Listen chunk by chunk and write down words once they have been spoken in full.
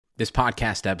This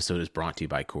podcast episode is brought to you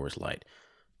by Coors Light.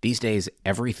 These days,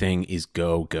 everything is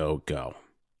go, go, go.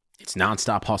 It's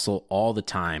nonstop hustle all the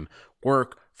time.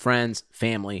 Work, friends,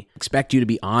 family expect you to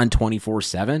be on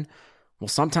 24/7. Well,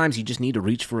 sometimes you just need to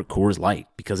reach for a Coors Light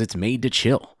because it's made to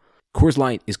chill. Coors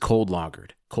Light is cold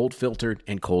lagered, cold filtered,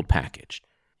 and cold packaged.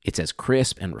 It's as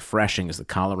crisp and refreshing as the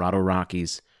Colorado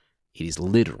Rockies. It is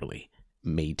literally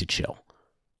made to chill.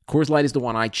 Coors Light is the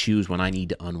one I choose when I need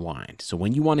to unwind. So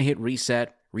when you want to hit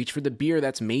reset, reach for the beer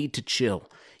that's made to chill.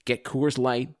 Get Coors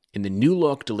Light in the new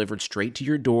look delivered straight to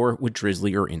your door with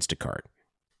Drizzly or Instacart.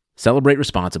 Celebrate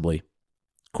responsibly.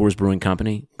 Coors Brewing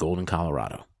Company, Golden,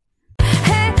 Colorado.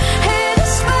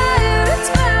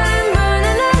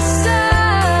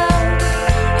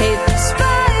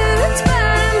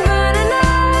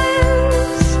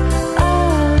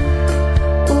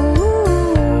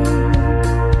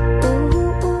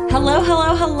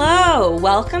 Hello.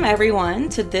 Welcome everyone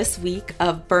to this week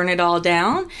of Burn It All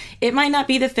Down. It might not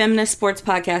be the feminist sports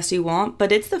podcast you want,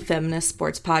 but it's the feminist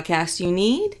sports podcast you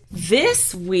need.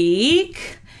 This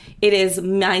week, it is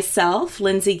myself,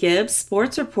 Lindsay Gibbs,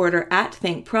 sports reporter at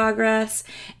Think Progress,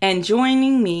 and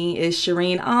joining me is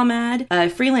Shireen Ahmed, a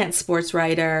freelance sports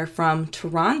writer from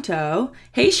Toronto.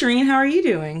 Hey Shireen, how are you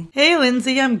doing? Hey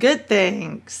Lindsay, I'm good,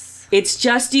 thanks. It's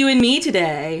just you and me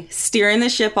today, steering the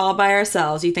ship all by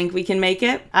ourselves. You think we can make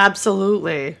it?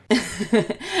 Absolutely.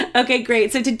 Okay,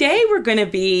 great. So today we're going to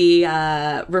be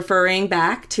referring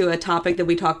back to a topic that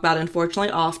we talk about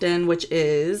unfortunately often, which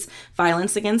is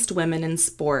violence against women in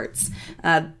sports.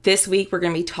 This week we're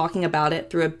going to be talking about it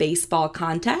through a baseball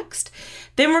context.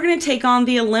 Then we're going to take on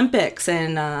the Olympics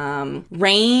and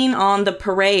rain on the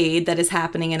parade that is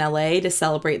happening in LA to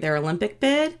celebrate their Olympic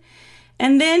bid.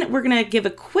 And then we're going to give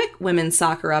a quick women's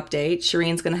soccer update.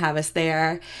 Shireen's going to have us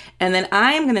there. And then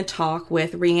I am going to talk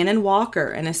with Rhiannon Walker,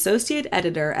 an associate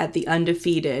editor at The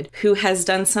Undefeated, who has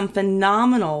done some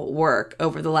phenomenal work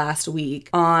over the last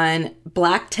week on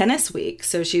Black Tennis Week.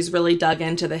 So she's really dug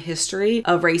into the history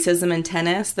of racism in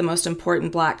tennis, the most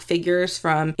important Black figures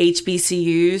from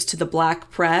HBCUs to the Black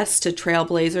press to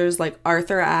trailblazers like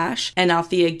Arthur Ashe and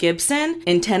Althea Gibson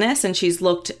in tennis. And she's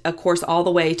looked, of course, all the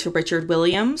way to Richard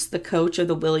Williams, the coach of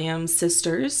the Williams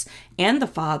sisters and the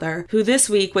father, who this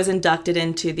week was inducted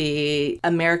into the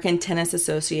American Tennis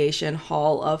Association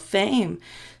Hall of Fame.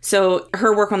 So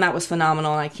her work on that was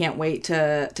phenomenal, and I can't wait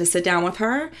to sit down with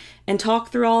her and talk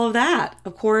through all of that.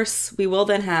 Of course, we will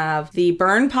then have the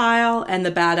burn pile and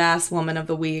the badass woman of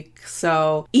the week.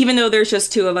 So even though there's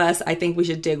just two of us, I think we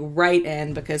should dig right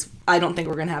in because I don't think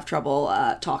we're going to have trouble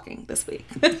talking this week.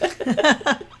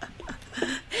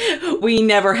 We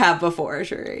never have before,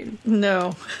 Shireen.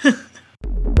 No.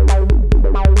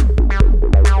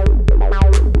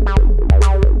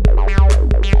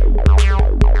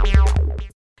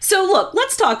 So look,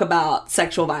 let's talk about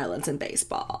sexual violence in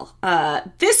baseball.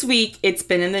 This week, it's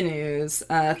been in the news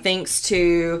thanks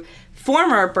to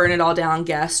former Burn It All Down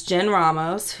guest Jen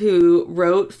Ramos, who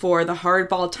wrote for the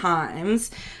Hardball Times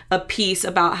a piece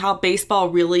about how baseball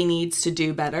really needs to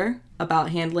do better about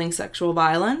handling sexual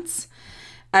violence.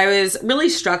 I was really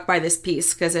struck by this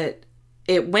piece because it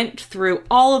went through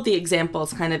all of the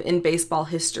examples kind of in baseball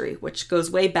history, which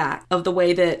goes way back, of the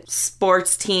way that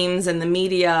sports teams and the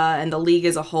media and the league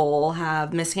as a whole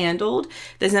have mishandled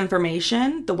this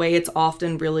information, the way it's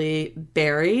often really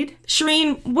buried.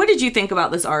 Shireen, what did you think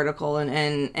about this article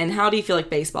and how do you feel like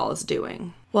baseball is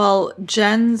doing? Well,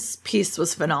 Jen's piece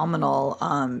was phenomenal.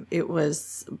 It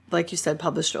was, like you said,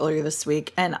 published earlier this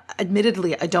week. And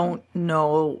admittedly, I don't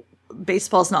know,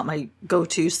 baseball's not my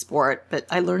go-to sport, but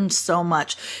I learned so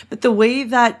much. But the way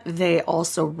that they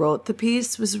also wrote the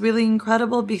piece was really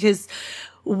incredible because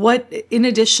in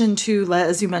addition to,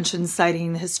 as you mentioned,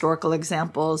 citing historical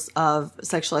examples of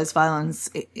sexualized violence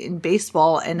in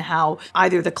baseball and how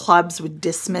either the clubs would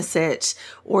dismiss it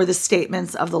or the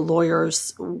statements of the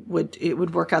lawyers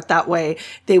would work out that way,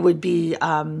 they would be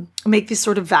make these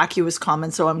sort of vacuous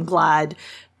comments. So I'm glad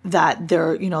that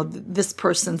this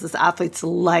athlete's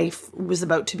life was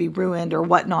about to be ruined or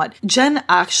whatnot. Jen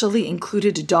actually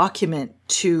included a document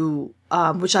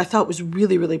which I thought was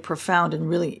really, really profound and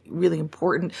really, really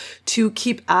important to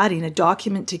keep adding, a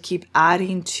document to keep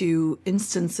adding to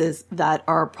instances that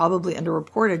are probably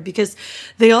underreported, because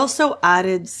they also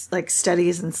added like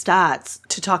studies and stats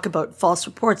to talk about false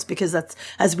reports, because that's,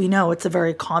 as we know, it's a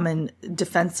very common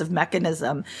defensive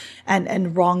mechanism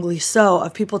and wrongly so,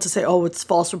 of people to say, oh, it's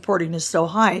false reporting is so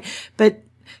high. But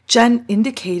Jen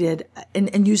indicated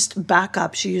and used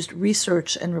backup. She used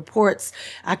research and reports,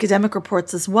 academic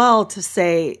reports as well, to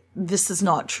say this is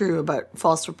not true about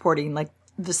false reporting. Like,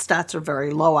 the stats are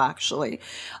very low, actually.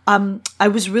 I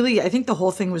think the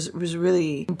whole thing was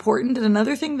really important. And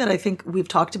another thing that I think we've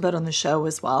talked about on the show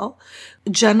as well,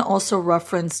 Jen also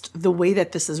referenced the way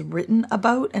that this is written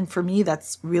about. And for me,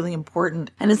 that's really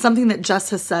important. And it's something that Jess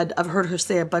has said, I've heard her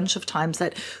say a bunch of times,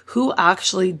 that who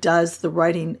actually does the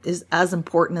writing is as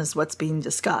important as what's being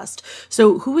discussed.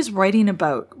 So who is writing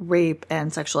about rape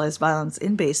and sexualized violence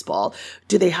in baseball?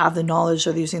 Do they have the knowledge?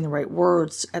 Are they using the right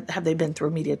words? Have they been through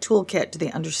a media toolkit? Do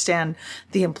they understand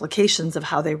the implications of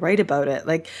how they write about it?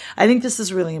 Like, I think this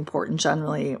is really important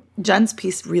generally. Jen's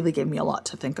piece really gave me a lot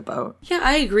to think about. Yeah,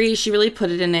 I agree. She really put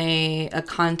it in a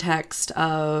context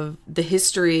of the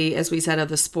history, as we said, of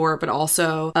the sport, but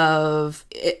also of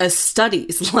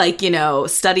studies, like,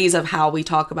 studies of how we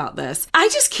talk about this. I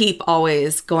just keep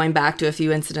always going back to a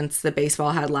few incidents that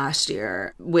baseball had last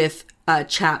year with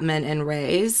Chapman and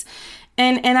Reyes.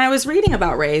 And I was reading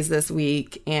about Reyes this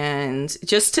week, and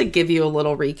just to give you a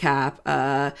little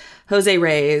recap, Jose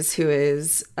Reyes, who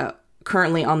is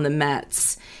currently on the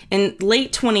Mets, in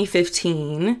late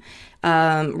 2015,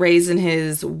 Reyes and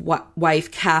his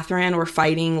wife, Catherine, were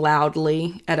fighting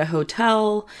loudly at a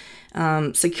hotel.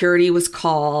 Security was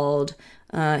called.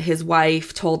 His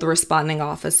wife told the responding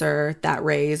officer that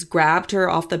Reyes grabbed her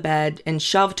off the bed and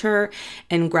shoved her,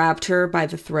 and grabbed her by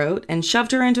the throat and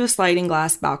shoved her into a sliding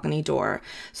glass balcony door.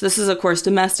 So this is, of course,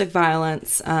 domestic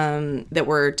violence that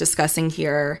we're discussing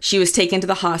here. She was taken to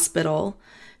the hospital.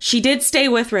 She did stay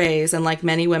with Reyes, and like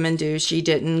many women do, she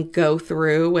didn't go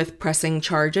through with pressing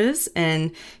charges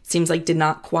and seems like did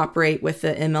not cooperate with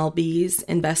the MLB's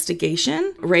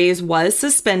investigation. Reyes was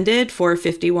suspended for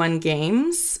 51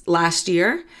 games last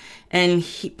year,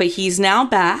 but he's now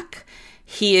back.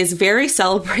 He is very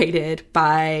celebrated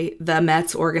by the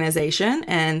Mets organization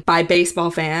and by baseball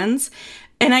fans.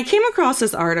 And I came across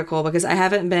this article because I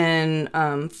haven't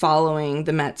been following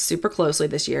the Mets super closely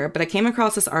this year, but I came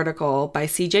across this article by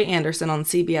CJ Anderson on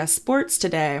CBS Sports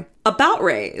today about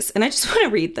Reyes. And I just want to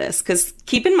read this because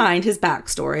keep in mind his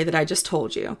backstory that I just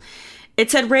told you. It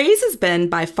said Reyes has been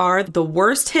by far the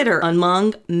worst hitter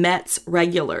among Mets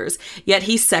regulars, yet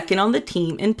he's second on the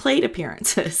team in plate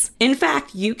appearances. In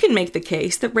fact, you can make the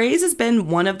case that Reyes has been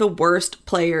one of the worst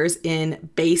players in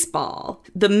baseball.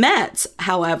 The Mets,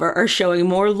 however, are showing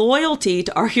more loyalty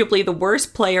to arguably the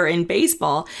worst player in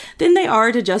baseball than they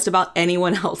are to just about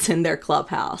anyone else in their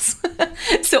clubhouse.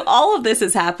 So all of this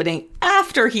is happening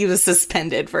after he was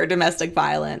suspended for domestic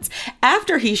violence,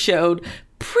 after he showed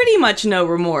pretty much no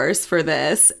remorse for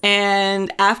this,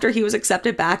 and after he was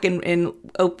accepted back in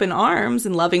open arms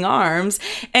and loving arms.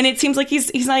 And it seems like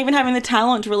he's not even having the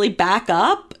talent to really back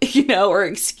up, or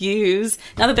excuse.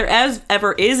 Not that there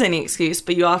ever is any excuse,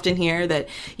 but you often hear that,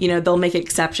 they'll make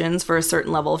exceptions for a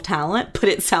certain level of talent, but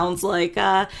it sounds like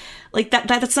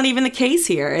that's not even the case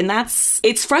here. And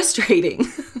it's frustrating.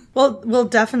 Well,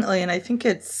 definitely. And I think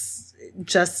it's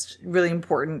just really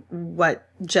important what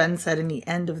Jen said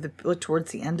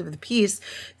towards the end of the piece,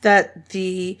 that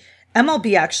the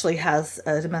MLB actually has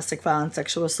a domestic violence,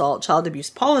 sexual assault, child abuse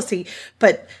policy,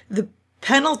 but the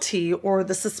penalty or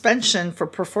the suspension for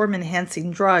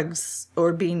performance-enhancing drugs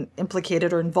or being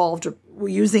implicated or involved or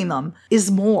using them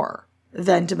is more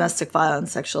than domestic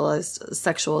violence,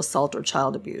 sexual assault, or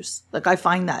child abuse. Like, I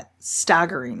find that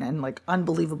staggering and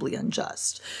unbelievably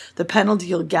unjust. The penalty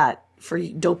you'll get for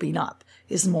doping up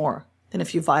is more than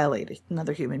if you violate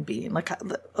another human being.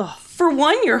 For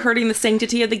one, you're hurting the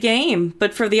sanctity of the game,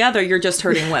 but for the other, you're just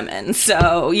hurting women.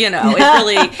 So,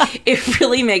 it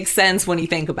really makes sense when you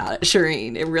think about it,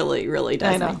 Shireen. It really, really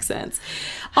does make sense.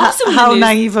 Also, how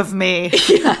naive of me.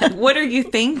 Yeah, what are you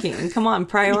thinking? Come on,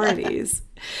 priorities.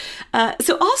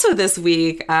 So also this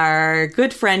week, our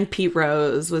good friend Pete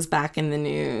Rose was back in the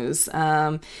news.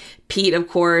 Pete, of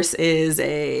course, is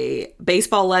a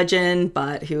baseball legend,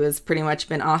 but who has pretty much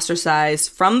been ostracized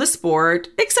from the sport,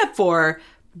 except for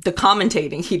the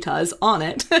commentating he does on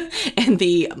it and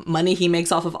the money he makes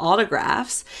off of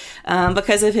autographs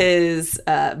because of his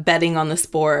betting on the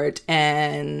sport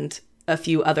and a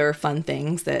few other fun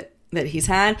things that he's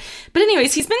had. But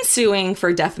anyways, he's been suing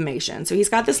for defamation. So he's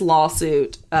got this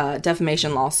lawsuit,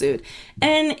 defamation lawsuit.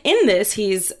 And in this,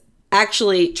 he's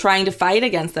actually trying to fight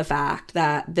against the fact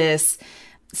that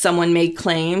someone made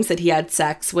claims that he had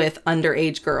sex with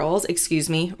underage girls,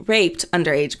 raped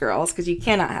underage girls, because you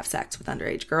cannot have sex with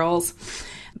underage girls.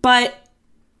 But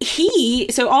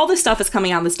So all this stuff is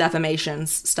coming out, this defamation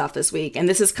stuff this week, and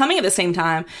this is coming at the same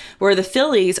time where the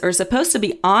Phillies are supposed to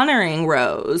be honoring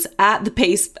Rose at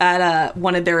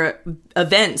one of their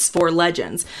events for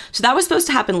legends. So that was supposed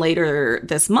to happen later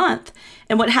this month.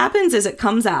 And what happens is it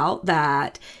comes out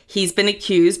that he's been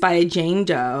accused by Jane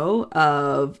Doe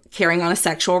of carrying on a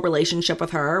sexual relationship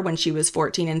with her when she was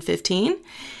 14 and 15.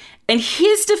 And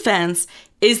his defense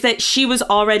is that she was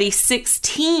already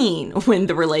 16 when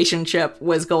the relationship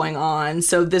was going on,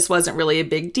 so this wasn't really a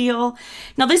big deal.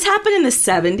 Now, this happened in the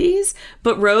 70s,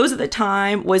 but Rose at the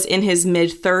time was in his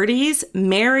mid-30s,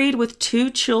 married with 2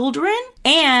 children,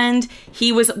 and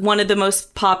he was one of the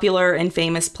most popular and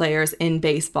famous players in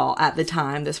baseball at the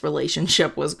time this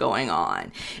relationship was going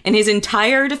on. And his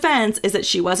entire defense is that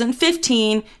she wasn't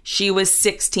 15, she was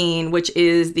 16, which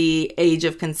is the age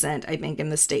of consent, I think, in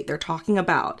the state they're talking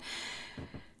about.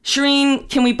 Shireen,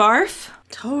 can we barf?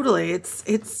 Totally.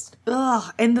 It's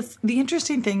ugh. And the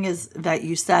interesting thing is that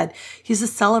you said he's a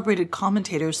celebrated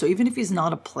commentator. So even if he's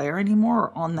not a player anymore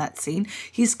or on that scene,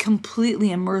 he's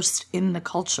completely immersed in the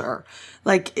culture.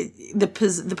 Like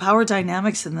the power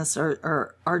dynamics in this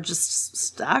are just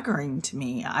staggering to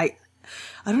me. I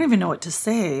don't even know what to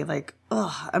say. Like,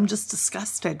 I'm just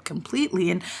disgusted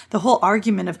completely. And the whole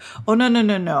argument of, oh,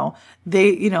 no.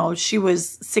 She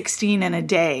was 16 in a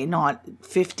day, not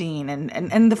 15.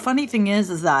 And the funny thing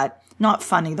is that, not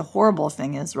funny, the horrible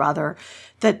thing is rather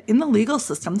that in the legal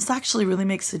system, this actually really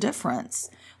makes a difference.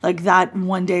 Like that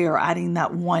one day or adding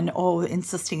that one,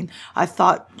 insisting, I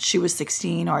thought she was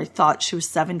 16 or I thought she was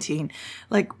 17.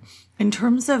 Like in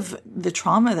terms of the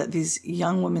trauma that these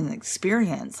young women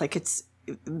experience, like it's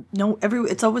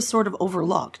always sort of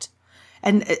overlooked,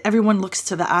 and everyone looks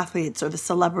to the athletes or the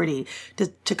celebrity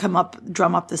to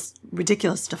drum up this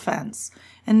ridiculous defense.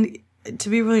 And to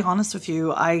be really honest with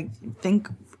you, I think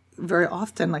very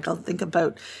often, like I'll think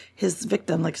about his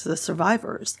victim, like the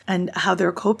survivors, and how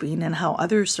they're coping and how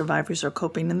other survivors are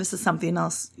coping. And this is something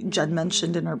else Jen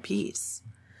mentioned in her piece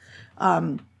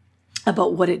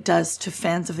about what it does to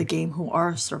fans of the game who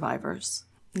are survivors.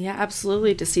 Yeah,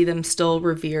 absolutely. To see them still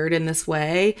revered in this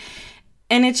way.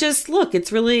 And it's just, look,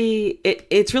 it's really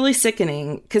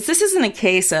sickening, because this isn't a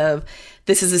case of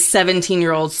this is a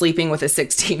 17-year-old sleeping with a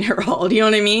 16-year-old, you know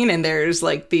what I mean? And there's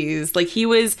like these, like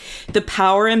the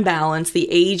power imbalance, the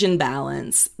age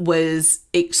imbalance was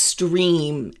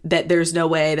extreme, that there's no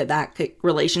way that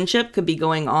relationship could be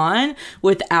going on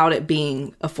without it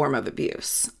being a form of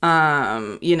abuse.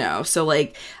 So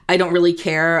like, I don't really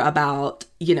care about,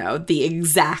 the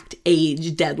exact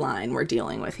age deadline we're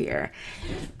dealing with here.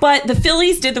 But the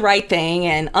Phillies did the right thing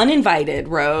and uninvited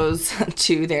Rose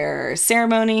to their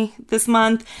ceremony this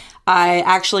month. I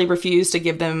actually refuse to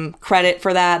give them credit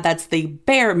for that. That's the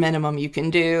bare minimum you can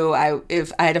do. I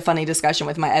had a funny discussion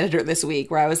with my editor this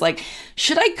week where I was like,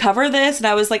 should I cover this? And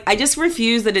I was like, I just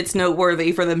refuse that it's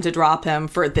noteworthy for them to drop him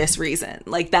for this reason.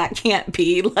 Like, that can't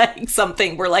be like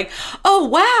something we're like, oh,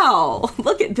 wow,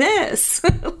 look at this.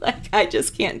 Like, I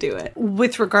just can't do it.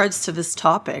 With regards to this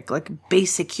topic, like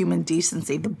basic human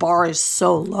decency, the bar is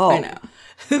so low. I know.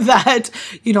 That,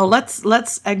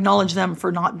 let's acknowledge them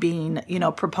for not being,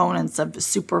 proponents of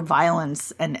super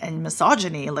violence and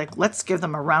misogyny. Like, let's give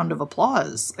them a round of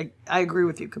applause. Like, I agree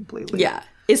with you completely. Yeah.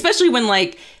 Especially when,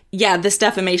 this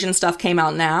defamation stuff came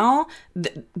out now,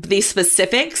 these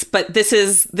specifics, but this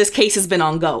case has been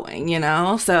ongoing,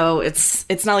 So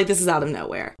it's not like this is out of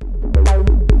nowhere.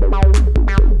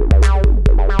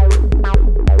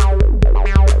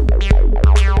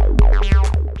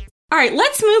 All right,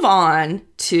 let's move on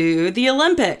to the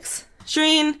Olympics.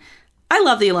 Shireen, I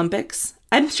love the Olympics.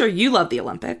 I'm sure you love the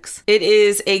Olympics. It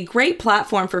is a great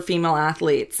platform for female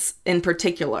athletes in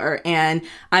particular. And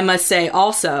I must say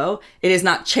also, it is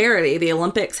not charity. The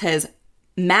Olympics has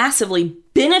massively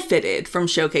benefited from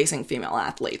showcasing female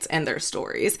athletes and their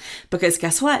stories, because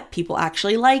guess what? People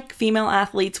actually like female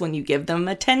athletes when you give them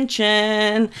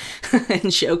attention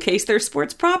and showcase their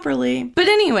sports properly. But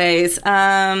anyways,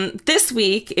 this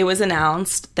week it was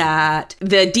announced that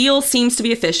the deal seems to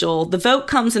be official. The vote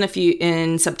comes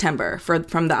in September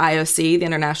from the IOC, the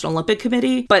International Olympic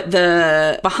Committee, but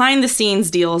the behind the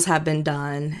scenes deals have been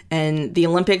done, and the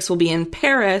Olympics will be in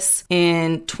Paris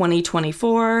in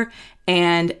 2024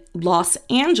 and Los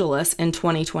Angeles in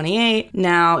 2028.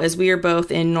 Now, as we are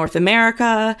both in North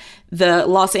America, the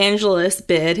Los Angeles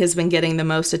bid has been getting the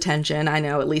most attention. I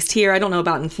know, at least here. I don't know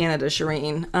about in Canada,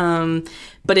 Shireen.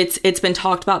 But it's been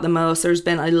talked about the most. There's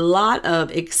been a lot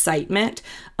of excitement,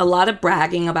 a lot of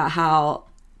bragging about how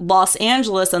Los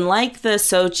Angeles, unlike the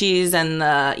Sochis and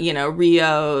the,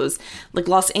 Rios, like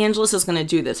Los Angeles is going to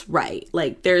do this right.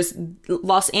 Like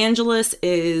Los Angeles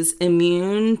is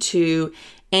immune to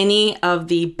any of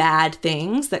the bad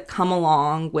things that come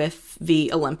along with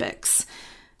the Olympics.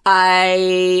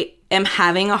 I am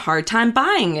having a hard time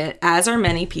buying it, as are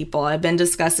many people. I've been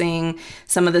discussing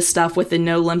some of the stuff with the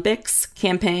No Olympics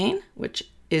campaign, which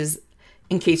is,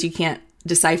 in case you can't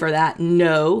decipher that,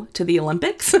 no to the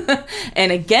Olympics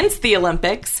and against the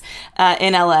Olympics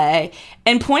in LA,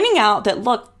 and pointing out that,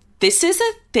 look, this is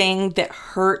a thing that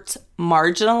hurts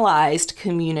marginalized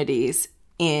communities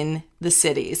in the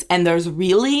cities. And there's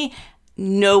really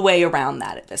no way around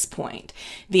that at this point.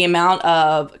 The amount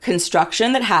of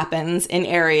construction that happens in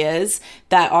areas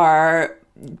that are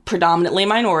predominantly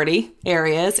minority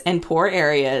areas and poor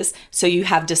areas. So you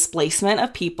have displacement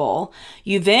of people.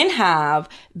 You then have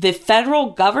the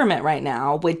federal government right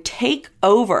now would take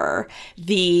over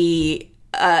the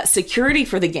security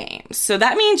for the games. So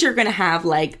that means you're going to have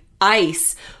like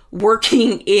ICE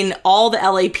working in all the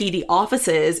LAPD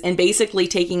offices and basically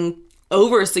taking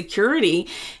over security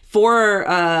for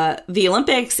the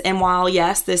Olympics. And while,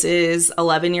 yes, this is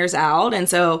 11 years out, and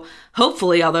so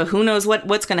hopefully, although who knows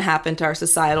what's going to happen to our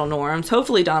societal norms,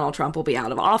 hopefully Donald Trump will be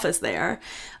out of office there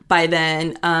by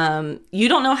then. You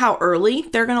don't know how early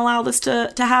they're going to allow this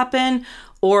to happen,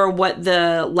 or what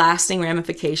the lasting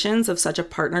ramifications of such a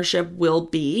partnership will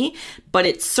be, but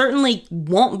it certainly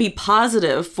won't be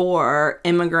positive for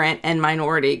immigrant and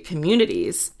minority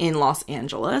communities in Los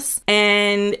Angeles.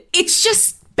 And it's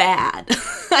just bad.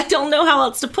 I don't know how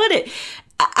else to put it.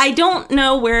 I don't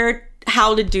know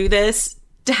how to do this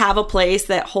to have a place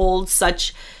that holds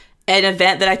such an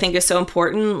event that I think is so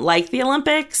important, like the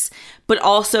Olympics, but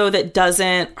also that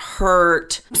doesn't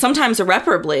hurt, sometimes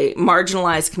irreparably,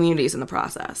 marginalized communities in the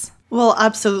process. Well,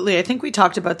 absolutely. I think we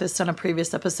talked about this on a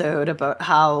previous episode about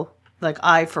how, like,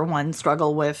 I, for one,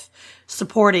 struggle with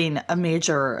supporting a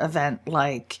major event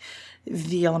like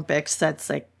the Olympics that's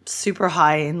like super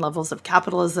high in levels of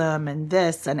capitalism and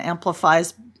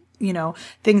amplifies,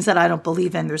 things that I don't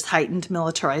believe in. There's heightened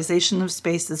militarization of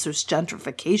spaces. There's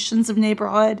gentrifications of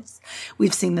neighborhoods.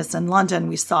 We've seen this in London.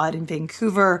 We saw it in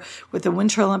Vancouver with the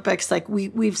Winter Olympics. Like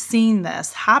we've seen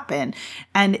this happen,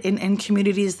 and in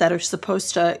communities that are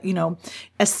supposed to,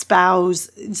 espouse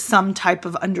some type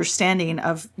of understanding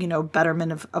of,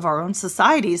 betterment of our own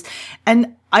societies.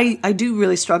 And I do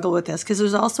really struggle with this because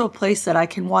there's also a place that I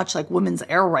can watch like women's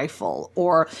air rifle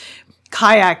or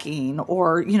kayaking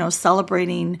or,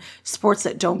 celebrating sports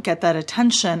that don't get that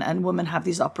attention, and women have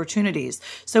these opportunities.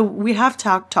 So we have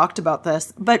talked about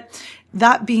this. But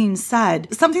that being said,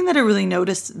 something that I really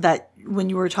noticed that when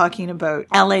you were talking about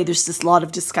LA, there's this lot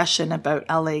of discussion about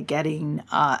LA getting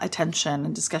attention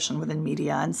and discussion within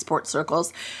media and sports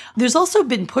circles. There's also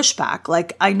been pushback.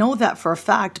 Like, I know that for a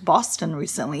fact, Boston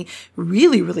recently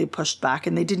really, really pushed back,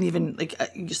 and they didn't even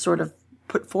sort of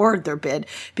put forward their bid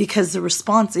because the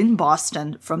response in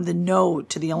Boston from the no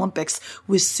to the Olympics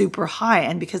was super high.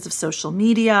 And because of social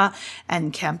media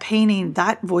and campaigning,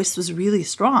 that voice was really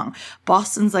strong.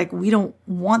 Boston's like, we don't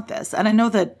want this. And I know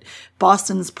that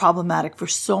Boston's problematic for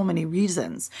so many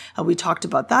reasons. We talked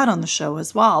about that on the show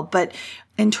as well. But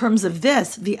in terms of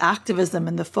this, the activism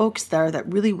and the folks there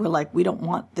that really were like, we don't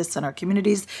want this in our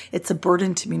communities. It's a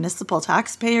burden to municipal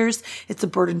taxpayers. It's a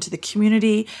burden to the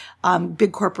community.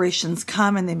 Big corporations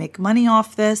come and they make money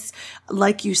off this.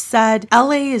 Like you said,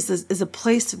 LA is a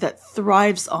place that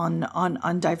thrives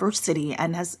on diversity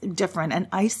and has different, and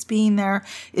ICE being there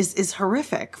is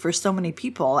horrific for so many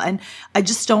people. And I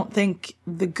just don't think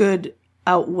the good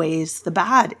outweighs the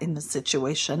bad in the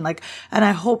situation. And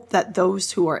I hope that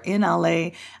those who are in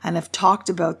LA and have talked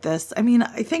about this, I mean,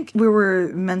 I think we were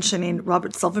mentioning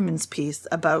Robert Silverman's piece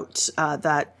about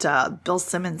that Bill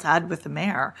Simmons had with the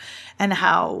mayor and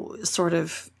how sort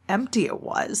of empty it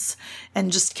was,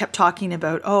 and just kept talking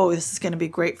about, oh, this is going to be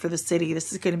great for the city.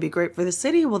 This is going to be great for the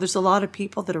city. Well, there's a lot of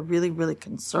people that are really, really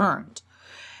concerned.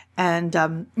 And,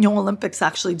 Olympics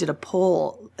actually did a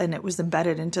poll, and it was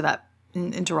embedded into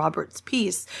Robert's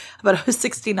piece, about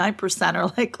 69%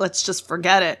 are like, let's just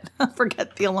forget it.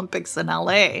 Forget the Olympics in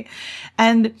LA.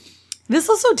 And this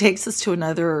also takes us to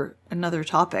another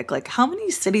topic. Like, how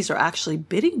many cities are actually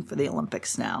bidding for the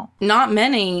Olympics now? Not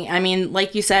many. I mean,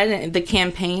 like you said, the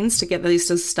campaigns to get these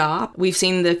to stop. We've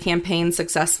seen the campaigns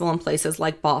successful in places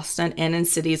like Boston and in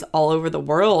cities all over the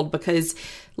world because,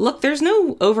 look, there's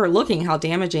no overlooking how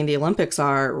damaging the Olympics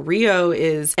are. Rio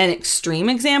is an extreme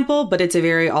example, but it's a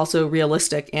very also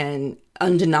realistic and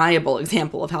undeniable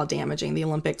example of how damaging the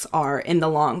Olympics are in the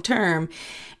long term.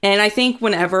 And I think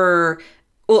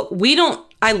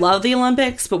I love the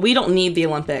Olympics, but we don't need the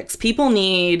Olympics. People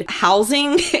need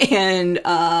housing and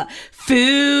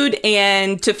food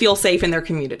and to feel safe in their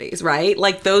communities, right?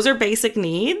 Like, those are basic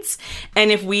needs.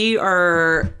 And if we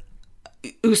are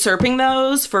usurping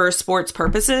those for sports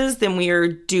purposes, then we are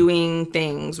doing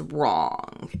things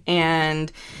wrong.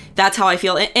 And that's how I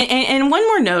feel. And one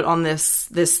more note on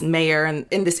this mayor and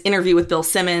in this interview with Bill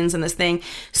Simmons and this thing.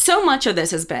 So much of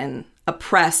this has been a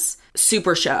press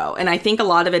super show. And I think a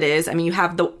lot of it is, I mean, you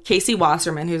have the Casey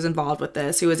Wasserman who's involved with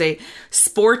this, who is a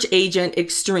sports agent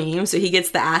extreme. So he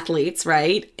gets the athletes,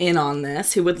 right, in on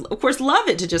this, who would, of course, love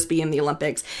it to just be in the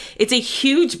Olympics. It's a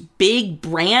huge, big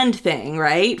brand thing,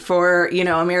 right, for, you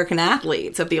know, American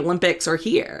athletes if the Olympics are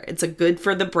here. It's a good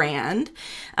for the brand.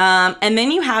 And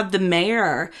then you have the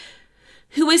mayor,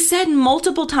 who has said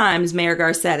multiple times, Mayor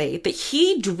Garcetti, that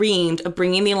he dreamed of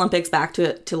bringing the Olympics back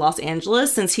to Los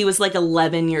Angeles since he was like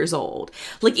 11 years old.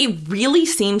 Like, it really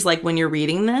seems like when you're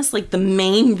reading this, like the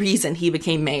main reason he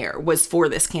became mayor was for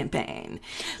this campaign.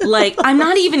 Like, I'm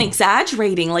not even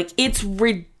exaggerating. Like, it's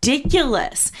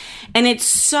ridiculous. And it's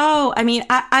so, I mean,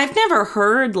 I've never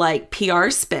heard like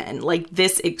PR spin like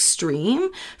this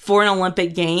extreme for an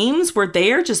Olympic Games where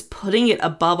they are just putting it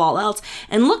above all else.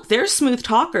 And look, they're smooth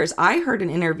talkers. I heard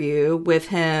an interview with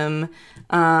him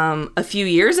a few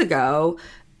years ago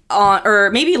or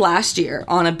maybe last year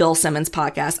on a Bill Simmons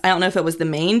podcast. I don't know if it was the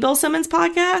main Bill Simmons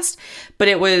podcast, but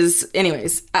it was,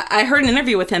 anyways, I heard an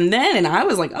interview with him then and I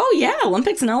was like, oh yeah,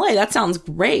 Olympics in LA, that sounds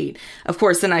great. Of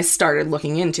course, then I started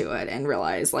looking into it and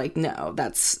realized like, no,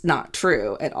 that's not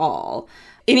true at all.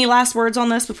 Any last words on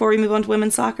this before we move on to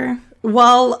women's soccer?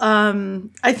 Well,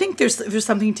 I think there's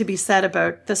something to be said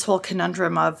about this whole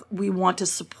conundrum of we want to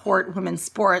support women's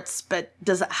sports, but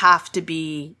does it have to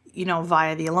be, you know,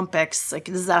 via the Olympics? Like,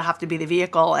 does that have to be the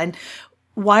vehicle? And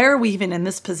why are we even in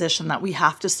this position that we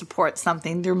have to support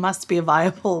something? There must be a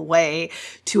viable way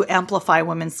to amplify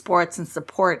women's sports and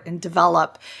support and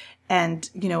develop and,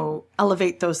 you know,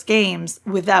 elevate those games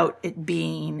without it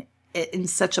being in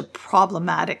such a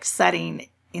problematic setting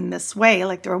in this way.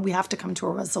 Like, we have to come to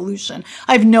a resolution.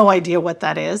 I have no idea what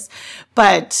that is,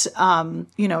 but,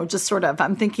 you know, just sort of,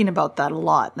 I'm thinking about that a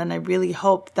lot. And I really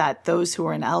hope that those who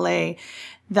are in LA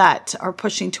that are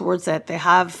pushing towards it, they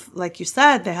have, like you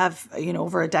said, they have, you know,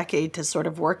 over a decade to sort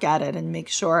of work at it and make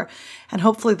sure, and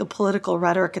hopefully the political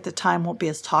rhetoric at the time won't be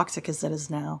as toxic as it is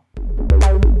now.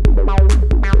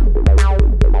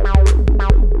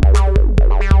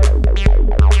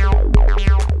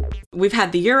 We've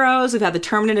had the Euros, we've had the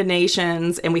Tournament of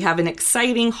Nations, and we have an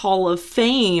exciting Hall of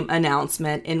Fame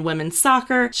announcement in women's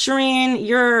soccer. Shireen,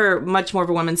 you're much more of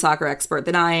a women's soccer expert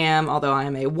than I am, although I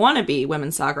am a wannabe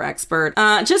women's soccer expert.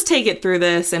 Just take it through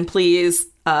this and please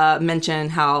mention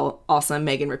how awesome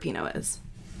Megan Rapinoe is.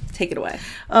 Take it away.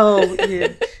 Oh,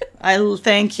 yeah. I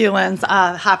thank you, and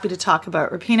happy to talk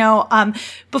about Rapinoe.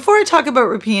 Before I talk about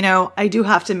Rapinoe, I do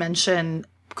have to mention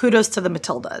kudos to the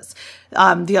Matildas,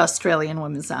 the Australian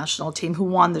women's national team who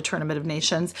won the Tournament of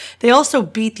Nations. They also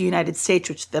beat the United States,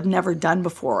 which they've never done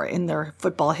before in their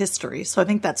football history. So I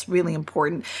think that's really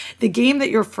important. The game that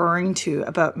you're referring to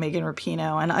about Megan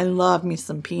Rapinoe, and I love me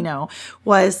some Pinot,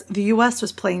 was the U.S.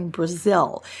 was playing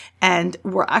Brazil and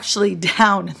we're actually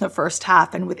down in the first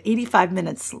half. And with 85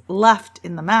 minutes left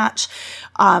in the match,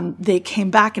 they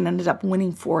came back and ended up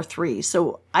winning 4-3.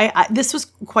 So this was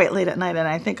quite late at night, and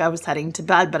I think I was heading to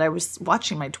bed, but I was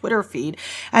watching my Twitter feed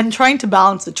and trying to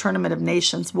balance the Tournament of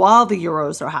Nations while the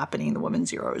Euros are happening, the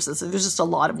women's Euros. So there's just a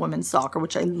lot of women's soccer,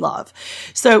 which I love.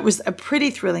 So it was a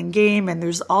pretty thrilling game, and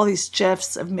there's all these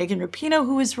GIFs of Megan Rapinoe,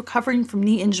 who is recovering from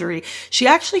knee injury. She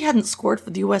actually hadn't scored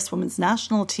for the U.S. women's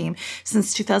national team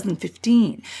since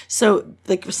 2015. So,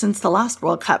 like, since the last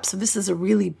World Cup. So this is a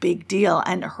really big deal,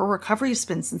 and her recovery has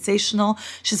been sensational.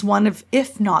 She's one of,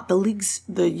 if not the league's,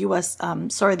 the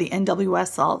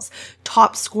NWSL's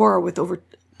top scorer with over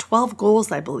 12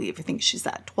 goals, I believe. I think she's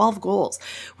at 12 goals,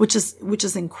 which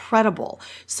is incredible.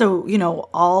 So, you know,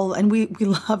 and we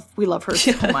love her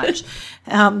so much.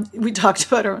 We talked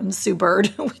about her and Sue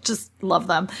Bird. We just love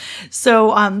them.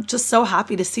 So I'm just so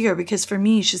happy to see her, because for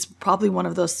me, she's probably one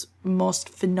of those most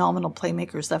phenomenal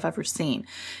playmakers I've ever seen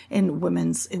in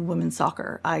women's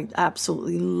soccer. I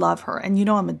absolutely love her. And you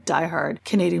know, I'm a diehard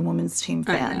Canadian women's team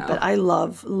fan, but I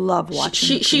love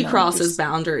watching. She crosses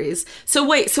boundaries. So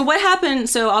wait, so what happened?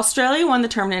 So Australia won the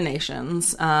Tournament of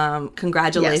Nations.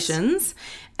 Congratulations.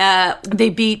 Yes. They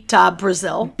beat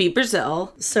Brazil.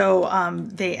 So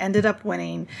they ended up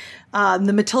winning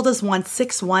The Matildas won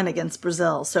 6-1 against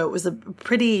Brazil. So it was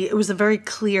a very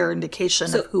clear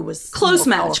indication of who was close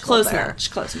match. All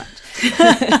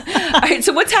right.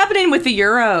 So what's happening with the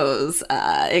Euros?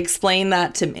 Explain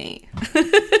that to me.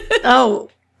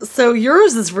 So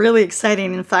Euros is really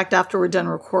exciting. In fact, after we're done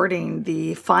recording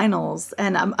the finals,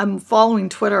 and I'm following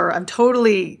Twitter, I'm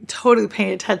totally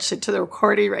paying attention to the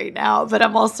recording right now, but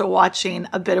I'm also watching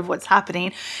a bit of what's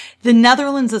happening. The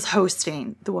Netherlands is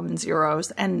hosting the Women's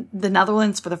Euros, and the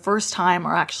Netherlands for the first time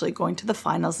are actually going to the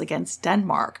finals against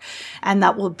Denmark. And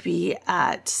that will be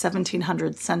at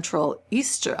 1700 Central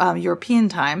Eastern European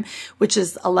time, which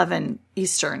is 11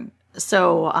 Eastern.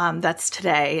 So that's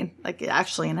today, like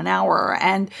actually in an hour.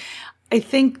 And I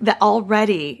think that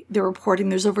already they're reporting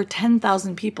there's over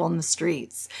 10,000 people in the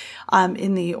streets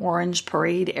in the Orange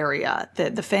Parade area,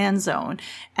 the fan zone.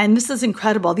 And this is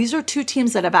incredible. These are two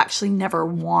teams that have actually never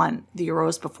won the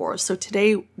Euros before. So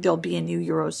today there'll be a new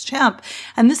Euros champ.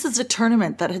 And this is a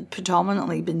tournament that had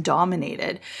predominantly been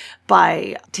dominated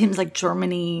by teams like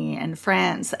Germany and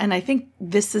France. And I think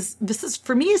this is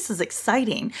for me, this is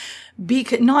exciting.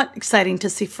 Not exciting to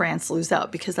see France lose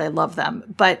out because I love them,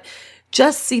 but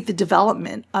just see the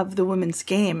development of the women's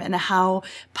game and how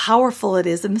powerful it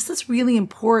is. And this is really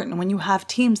important when you have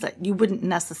teams that you wouldn't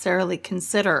necessarily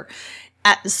consider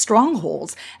at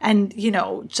strongholds, and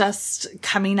just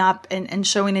coming up and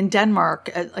showing in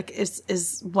Denmark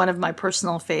is one of my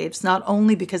personal faves, not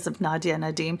only because of Nadia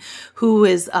Nadim, who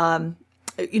is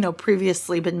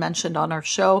previously been mentioned on our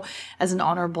show as an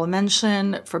honorable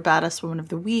mention for Baddest Woman of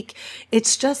the Week.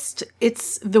 It's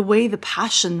the way, the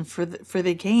passion for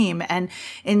the game, and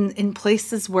in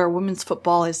places where women's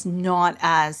football is not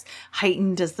as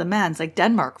heightened as the men's, like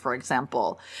Denmark, for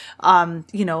example,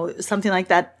 something like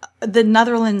that. The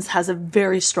Netherlands has a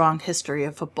very strong history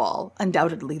of football.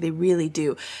 Undoubtedly, they really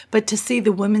do. But to see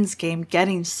the women's game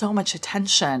getting so much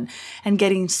attention and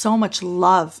getting so much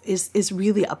love is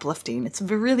really uplifting. It's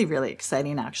really, really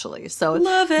exciting, actually. So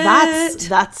love it.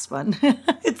 That's fun.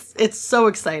 It's so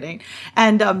exciting.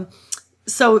 And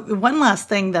so one last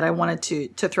thing that I wanted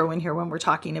to throw in here when we're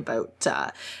talking about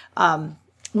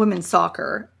women's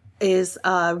soccer is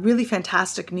really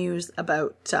fantastic news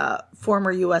about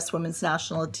former U.S. women's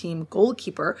national team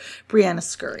goalkeeper Brianna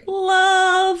Scurry.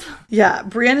 Love! Yeah,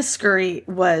 Brianna Scurry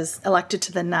was elected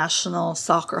to the National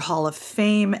Soccer Hall of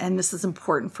Fame, and this is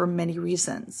important for many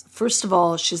reasons. First of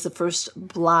all, she's the first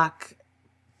Black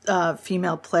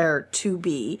female player to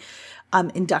be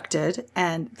inducted,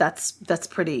 and that's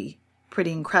pretty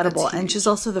incredible. And she's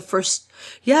also the first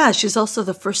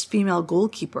female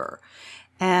goalkeeper.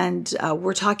 And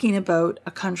we're talking about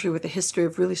a country with a history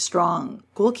of really strong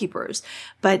goalkeepers.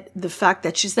 But the fact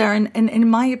that she's there, and in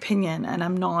my opinion, and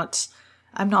I'm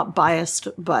not biased,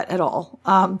 but at all,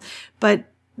 but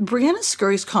Brianna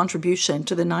Scurry's contribution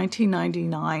to the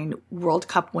 1999 World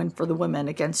Cup win for the women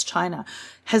against China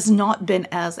has not been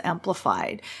as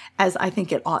amplified as I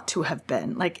think it ought to have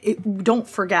been. Don't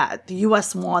forget, the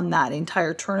U.S. won that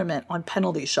entire tournament on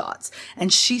penalty shots,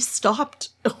 and she stopped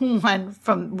one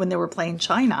from when they were playing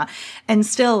China. And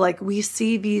still, we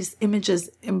see these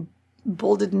images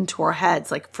emboldened into our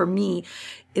heads. For me,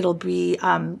 it'll be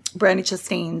Brandi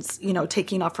Chastain's,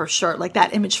 taking off her shirt.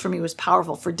 That image for me was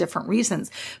powerful for different reasons.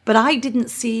 But I didn't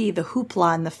see the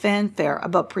hoopla and the fanfare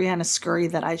about Brianna Scurry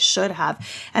that I should have.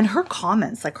 And her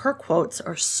comments, her quotes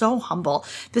are so humble.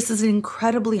 This is an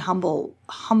incredibly humble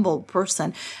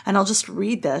person. And I'll just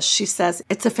read this. She says,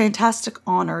 "It's a fantastic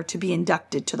honor to be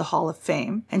inducted to the Hall of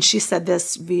Fame." And she said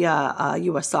this via a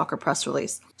U.S. Soccer press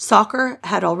release. "Soccer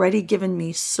had already given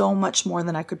me so much more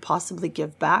than I could possibly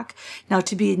give back. Now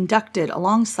to be inducted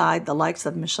alongside the likes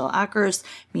of Michelle Ackers,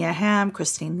 Mia Hamm,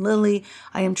 Christine Lilly,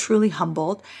 I am truly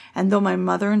humbled. And though my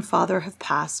mother and father have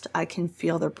passed, I can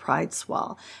feel their pride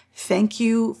swell. Thank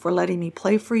you for letting me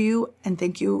play for you, and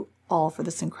thank you all for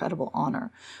this incredible honor."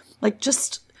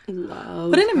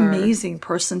 What an amazing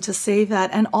person to say that,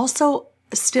 and also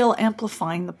still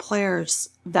amplifying the players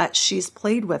that she's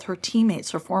played with, her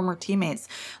teammates, her former teammates.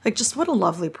 Just what a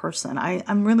lovely person.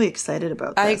 I'm really excited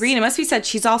about this. I agree. And it must be said,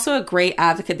 she's also a great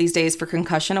advocate these days for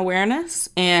concussion awareness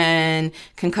and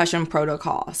concussion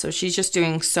protocol. So she's just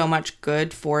doing so much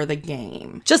good for the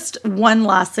game. Just one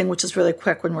last thing, which is really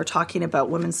quick when we're talking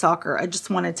about women's soccer. I just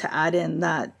wanted to add in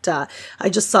that I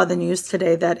just saw the news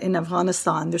today that in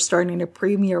Afghanistan, they're starting a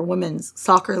premier women's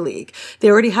soccer league.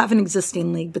 They already have an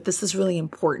existing league, but this is really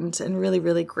important and really,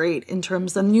 really great in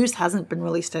terms. The news hasn't been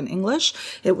released in English.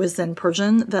 It was in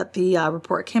Persian that the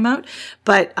report came out.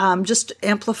 But just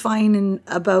amplifying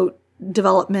about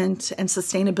development and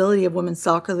sustainability of women's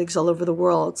soccer leagues all over the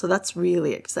world. So that's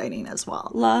really exciting as well.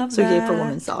 Love so that. Yay for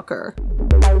women's soccer.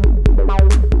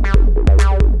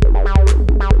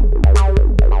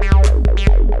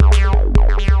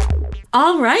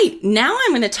 All right, now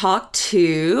I'm going to talk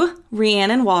to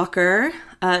Rhiannon Walker.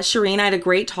 Shireen, I had a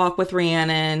great talk with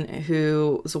Rhiannon,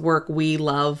 whose work we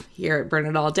love here at Burn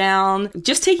It All Down.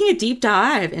 Just taking a deep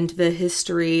dive into the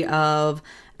history of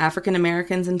African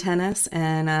Americans in tennis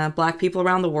and Black people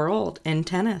around the world in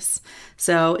tennis.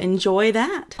 So enjoy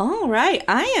that. All right,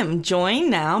 I am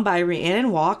joined now by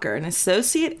Rhiannon Walker, an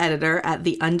associate editor at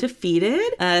The Undefeated,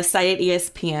 a site at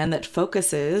ESPN that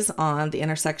focuses on the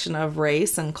intersection of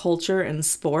race and culture and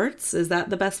sports. Is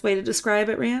that the best way to describe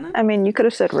it, Rhiannon? I mean, you could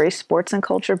have said race, sports, and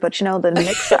culture, but you know, the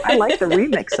mix, I like the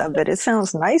remix of it. It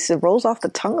sounds nice. It rolls off the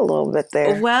tongue a little bit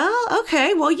there. Well,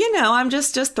 okay. Well, you know, I'm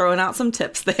just throwing out some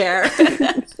tips there.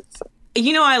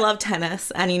 You know, I love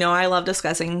tennis, and you know, I love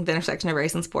discussing the intersection of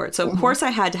race and sports. So, of course, I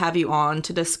had to have you on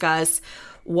to discuss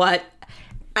what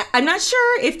I'm not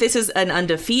sure if this is an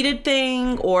undefeated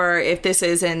thing or if this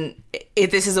is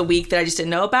a week that I just didn't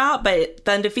know about, but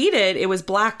the Undefeated, it was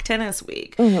Black Tennis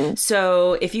Week.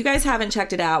 So if you guys haven't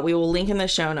checked it out, we will link in the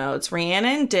show notes.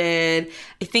 Rhiannon did,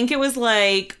 I think it was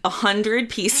like 100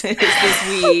 pieces this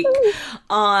week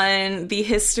on the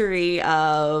history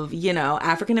of, you know,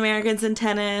 African Americans in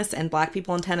tennis and Black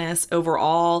people in tennis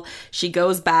overall. She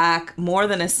goes back more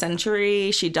than a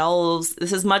century. She delves,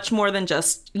 this is much more than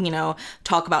just, you know,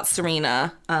 talk about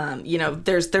Serena. You know,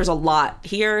 there's a lot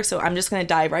here, so I'm just going to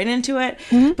dive right into it.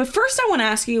 But first I want to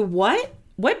ask you, what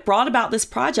brought about this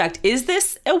project? Is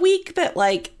this a week that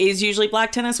like is usually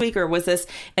Black Tennis Week, or was this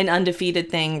an Undefeated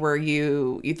thing where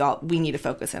you thought we need to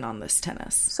focus in on this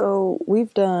tennis? So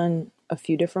we've done a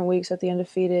few different weeks at the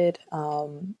Undefeated.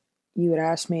 You had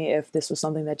asked me if this was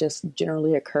something that just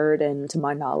generally occurred, and to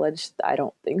my knowledge, I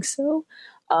don't think so.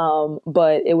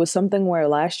 But it was something where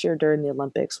last year during the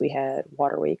Olympics, we had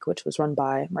Water Week, which was run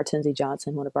by Martenzie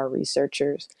Johnson, one of our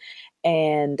researchers.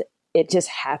 And it just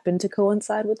happened to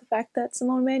coincide with the fact that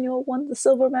Simone Manuel won the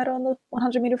silver medal in the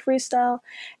 100-meter freestyle.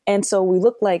 And so we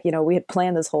looked like, you know, we had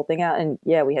planned this whole thing out. And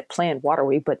yeah, we had planned Water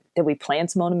Week, but did we plan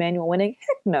Simone Manuel winning?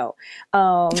 Heck no.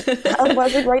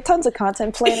 Otherwise, we'd write tons of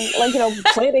content planning, like, you know,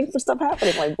 planning for stuff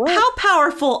happening. Like, what? How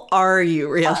powerful are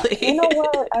you, really? You know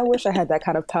what? I wish I had that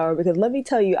kind of power, because let me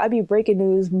tell you, I'd be breaking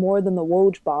news more than the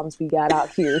Woj bombs we got out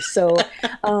here. So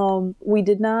we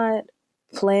did not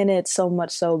plan it so much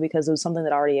so because it was something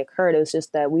that already occurred. It was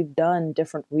just that we've done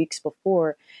different weeks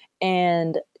before,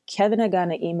 and Kevin had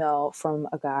gotten an email from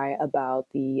a guy about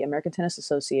the American Tennis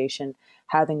Association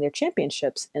having their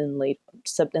championships in late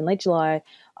July,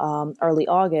 early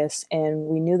August, and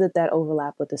we knew that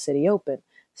overlapped with the City Open.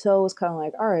 So it was kind of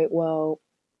like, all right, well,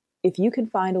 if you can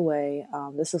find a way,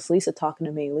 this is Lisa talking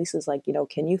to me. Lisa's like, you know,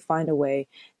 can you find a way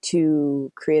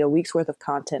to create a week's worth of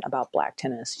content about Black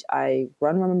tennis? I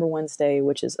run Remember Wednesday,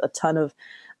 which is a ton of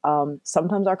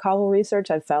sometimes archival research.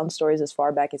 I've found stories as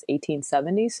far back as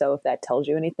 1870. So if that tells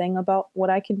you anything about what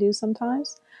I can do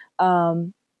sometimes.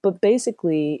 But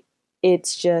basically,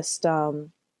 it's just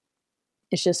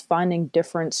finding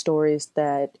different stories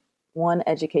that, one,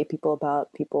 educate people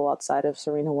about people outside of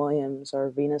Serena Williams or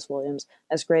Venus Williams.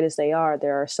 As great as they are,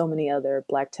 there are so many other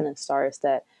Black tennis stars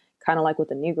that, kind of like with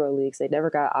the Negro Leagues, they never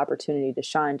got opportunity to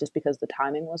shine just because the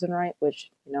timing wasn't right,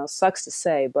 which, you know, sucks to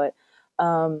say, but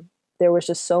there was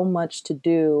just so much to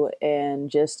do,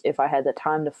 and just if I had the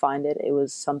time to find it, it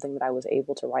was something that I was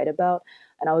able to write about.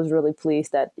 And I was really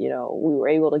pleased that, you know, we were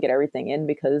able to get everything in,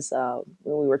 because when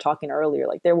we were talking earlier,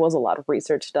 like, there was a lot of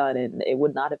research done, and it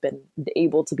would not have been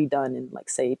able to be done in, like,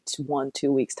 say,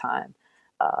 1-2 weeks time.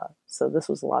 So this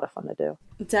was a lot of fun to do.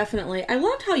 Definitely. I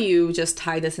loved how you just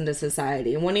tied this into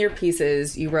society. In one of your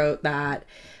pieces, you wrote that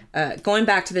going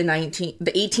back to the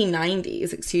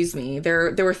 1890s,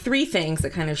 there were three things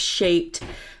that kind of shaped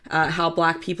how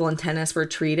Black people in tennis were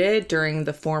treated during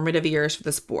the formative years for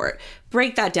the sport.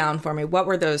 Break that down for me. What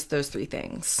were those three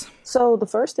things? So the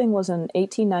first thing was an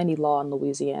 1890 law in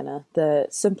Louisiana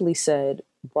that simply said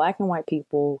Black and white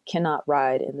people cannot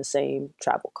ride in the same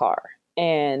travel car.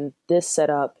 And this set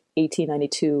up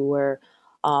 1892, where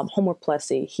Homer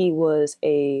Plessy, he's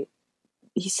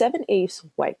 7/8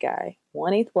 white guy,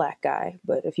 1/8 Black guy.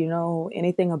 But if you know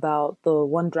anything about the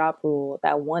one drop rule,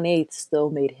 that 1/8 still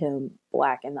made him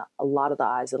Black in a lot of the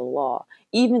eyes of the law,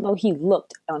 even though he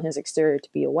looked on his exterior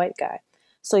to be a white guy.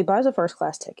 So he buys a first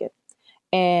class ticket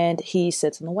and he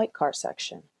sits in the white car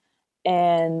section.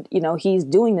 And, you know, he's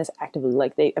doing this actively.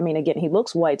 Like, again, he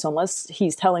looks white. So unless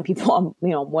he's telling people I'm,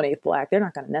 1/8 Black, they're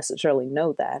not going to necessarily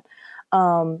know that.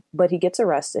 But he gets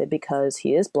arrested because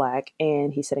he is Black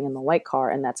and he's sitting in the white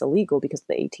car, and that's illegal because of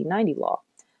the 1890 law.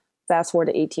 Fast forward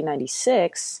to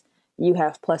 1896, you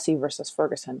have Plessy versus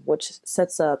Ferguson, which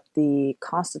sets up the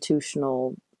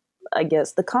constitutional,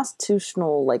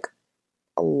 like,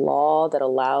 a law that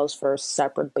allows for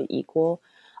separate but equal.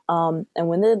 And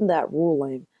within that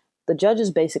ruling, the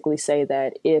judges basically say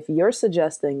that if you're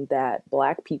suggesting that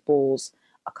Black people's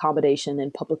accommodation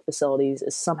in public facilities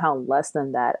is somehow less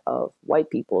than that of white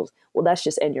people's, well, that's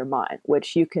just in your mind,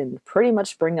 which you can pretty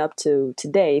much bring up to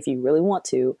today if you really want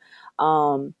to.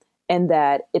 And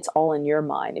that it's all in your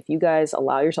mind. If you guys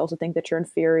allow yourselves to think that you're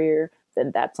inferior,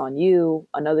 then that's on you.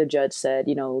 Another judge said,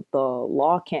 the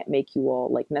law can't make you all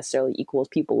like necessarily equal as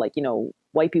people. Like,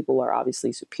 white people are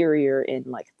obviously superior in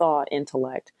like thought,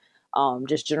 intellect,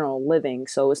 just general living.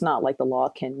 So it's not like the law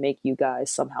can make you guys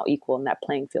somehow equal in that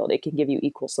playing field. It can give you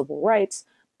equal civil rights,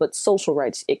 but social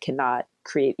rights, it cannot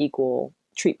create equal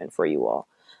treatment for you all.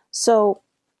 So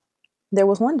there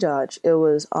was one judge, it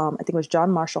was, I think it was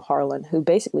John Marshall Harlan, who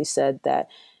basically said that,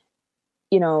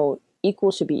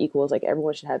 equal should be equals, like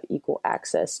everyone should have equal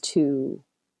access to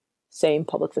same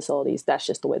public facilities. That's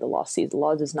just the way the law sees. The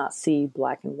law does not see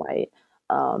Black and white,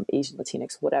 Asian,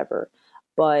 Latinx, whatever.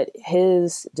 But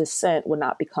his dissent would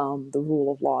not become the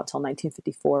rule of law until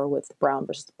 1954 with Brown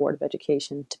versus the Board of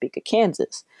Education, Topeka,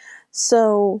 Kansas.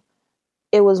 So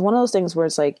it was one of those things where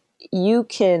it's like, you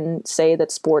can say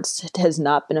that sports has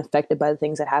not been affected by the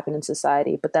things that happen in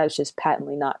society, but that is just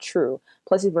patently not true.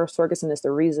 Plessy versus Ferguson is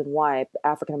the reason why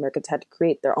African Americans had to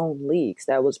create their own leagues.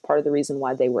 That was part of the reason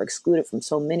why they were excluded from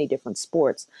so many different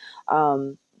sports.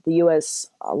 The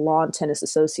U.S. Lawn Tennis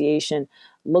Association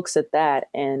looks at that,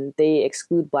 and they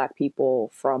exclude Black people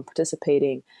from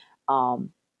participating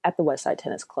at the West Side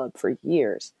Tennis Club for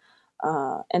years.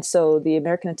 And so the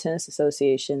American Tennis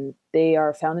Association, they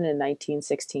are founded in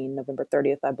 1916, November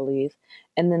 30th, I believe.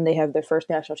 And then they have their first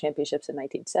national championships in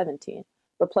 1917.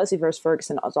 But Plessy versus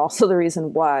Ferguson is also the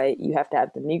reason why you have to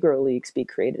have the Negro Leagues be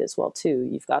created as well, too.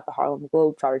 You've got the Harlem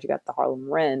Globetrotters, you got the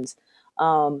Harlem Wrens.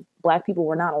 Black people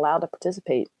were not allowed to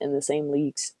participate in the same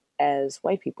leagues as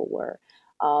white people were.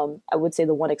 I would say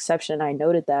the one exception I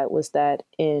noted that was that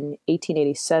in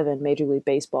 1887, Major League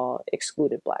Baseball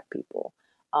excluded Black people.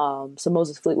 So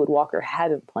Moses Fleetwood Walker had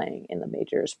been playing in the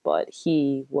majors, but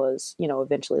he was,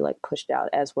 eventually like pushed out,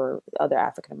 as were other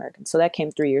African Americans. So that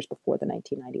came 3 years before the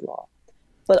 1990 law.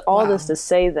 But all this to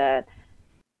say that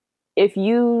if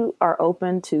you are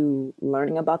open to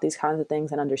learning about these kinds of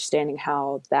things and understanding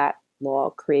how that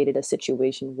law created a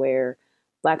situation where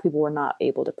Black people were not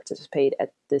able to participate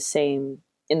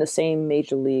in the same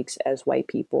major leagues as white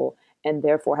people, and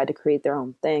therefore had to create their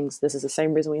own things. This is the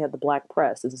same reason we had the Black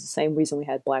press. This is the same reason we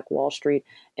had Black Wall Street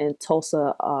in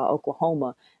Tulsa,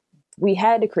 Oklahoma. We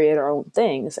had to create our own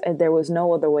things, and there was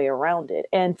no other way around it.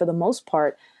 And for the most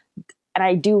part, and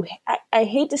I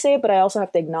hate to say it, but I also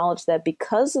have to acknowledge that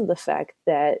because of the fact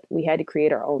that we had to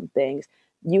create our own things,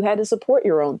 you had to support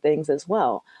your own things as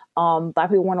well. Black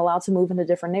people weren't allowed to move into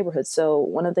different neighborhoods. So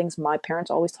one of the things my parents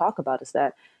always talk about is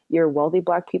that your wealthy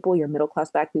Black people, your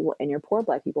middle-class Black people, and your poor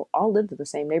Black people all lived in the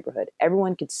same neighborhood.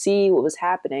 Everyone could see what was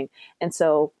happening. And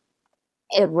so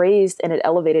it raised and it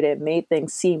elevated, it made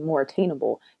things seem more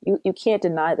attainable. You can't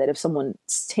deny that if someone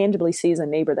tangibly sees a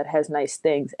neighbor that has nice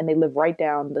things and they live right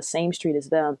down the same street as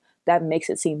them, that makes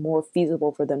it seem more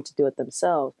feasible for them to do it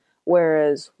themselves.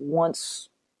 Whereas once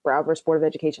Brown versus Board of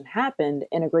Education happened,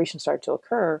 integration started to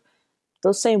occur,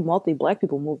 those same wealthy Black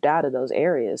people moved out of those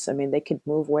areas. I mean, they could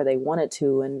move where they wanted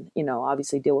to and,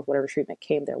 obviously deal with whatever treatment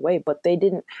came their way, but they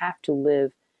didn't have to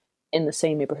live in the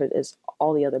same neighborhood as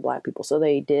all the other Black people. So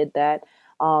they did that.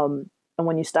 And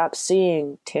when you stop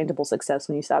seeing tangible success,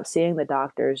 when you stop seeing the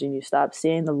doctors and you stop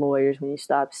seeing the lawyers, when you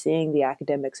stop seeing the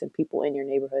academics and people in your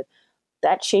neighborhood,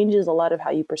 that changes a lot of how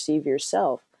you perceive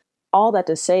yourself. All that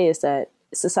to say is that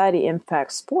society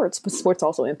impacts sports, but sports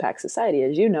also impacts society.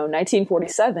 As you know,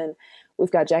 1947,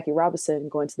 we've got Jackie Robinson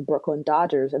going to the Brooklyn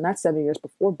Dodgers, and that's 7 years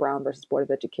before Brown versus Board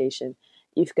of Education.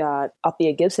 You've got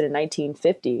Althea Gibson in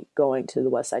 1950 going to the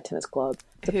West Side Tennis Club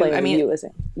to play in the USA.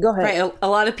 Go ahead. Right. A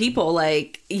lot of people,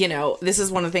 this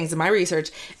is one of the things in my research.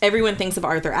 Everyone thinks of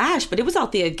Arthur Ashe, but it was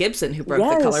Althea Gibson who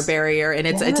broke the color barrier. And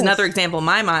it's another example in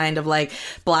my mind of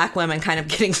Black women kind of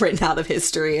getting written out of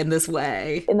history in this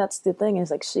way. And that's the thing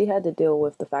is she had to deal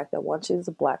with the fact that one, she's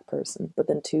a Black person, but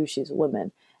then two, she's a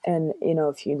woman. And,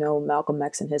 if you know Malcolm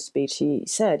X in his speech, he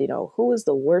said, who is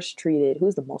the worst treated,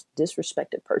 who's the most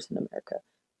disrespected person in America?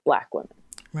 Black women.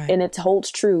 Right. And it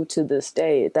holds true to this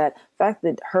day, that fact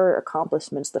that her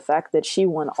accomplishments, the fact that she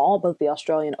won all but the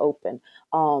Australian Open,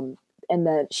 and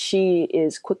that she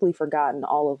is quickly forgotten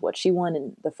all of what she won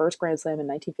in the first Grand Slam in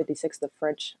 1956, the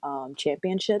French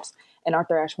championships, and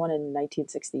Arthur Ashe won in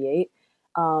 1968.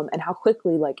 and how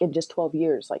quickly, like in just 12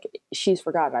 years, like she's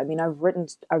forgotten. I mean,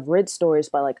 I've read stories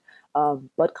by like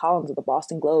Bud Collins of the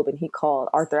Boston Globe, and he called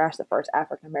Arthur Ashe the first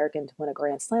African American to win a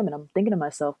Grand Slam. And I'm thinking to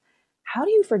myself, how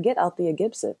do you forget Althea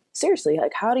Gibson? Seriously,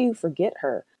 like how do you forget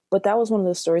her? But that was one of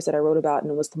those stories that I wrote about,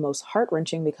 and it was the most heart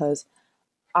wrenching because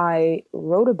I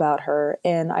wrote about her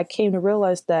and I came to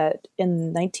realize that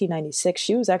in 1996,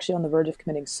 she was actually on the verge of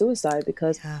committing suicide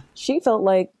because she felt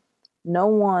like no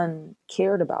one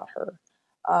cared about her.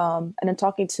 And in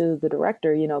talking to the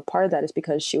director, you know, part of that is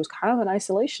because she was kind of an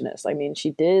isolationist. I mean,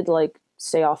 she did like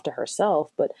stay off to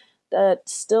herself, but that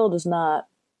still does not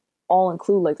all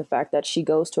include like the fact that she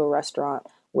goes to a restaurant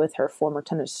with her former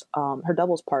tennis, her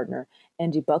doubles partner,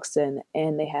 Angie Buxton,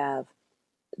 and they have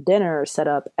dinner set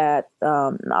up at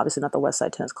obviously not the West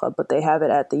Side Tennis Club, but they have it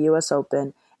at the U.S.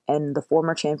 Open, and the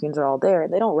former champions are all there,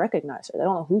 and they don't recognize her. They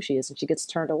don't know who she is, and she gets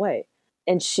turned away.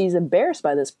 And she's embarrassed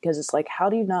by this because it's like, how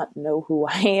do you not know who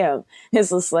I am? It's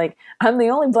just like, I'm the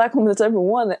only Black woman that's ever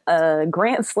won a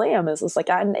Grand Slam. It's just like,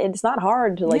 it's not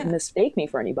hard to like mistake me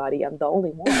for anybody. I'm the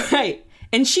only one. Right.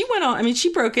 And she went on, I mean,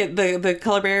 she broke it, the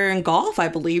color barrier in golf, I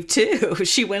believe, too.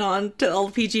 She went on to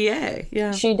LPGA.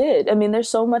 Yeah. She did. I mean, there's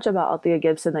so much about Althea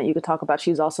Gibson that you could talk about.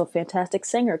 She's also a fantastic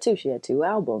singer, too. She had 2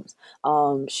 albums.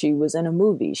 She was in a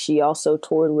movie. She also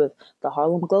toured with the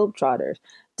Harlem Globetrotters.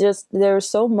 Just there's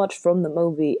so much from the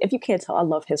movie. If you can't tell, I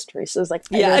love history. So it's like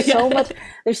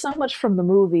there's so much from the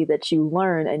movie that you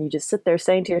learn, and you just sit there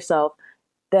saying to yourself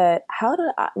that how did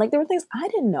I, like there were things I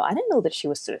didn't know. I didn't know that she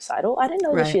was suicidal. I didn't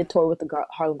know that she had toured with the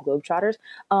Harlem Globetrotters.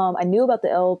 I knew about the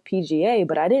LPGA,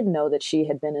 but I didn't know that she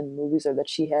had been in movies or that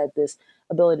she had this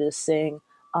ability to sing.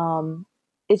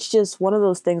 It's just one of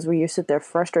those things where you sit there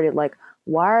frustrated, like,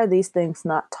 why are these things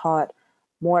not taught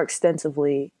more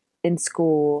extensively in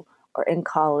school or in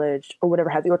college or whatever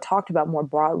have you, or talked about more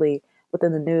broadly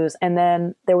within the news? And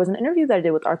then there was an interview that I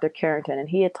did with Arthur Carrington, and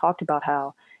he had talked about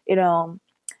how, you know,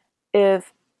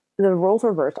 if the roles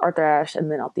reversed, Arthur Ashe and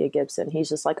then Althea Gibson, he's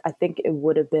just like, I think it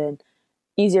would have been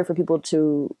easier for people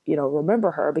to, you know,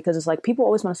 remember her, because it's like people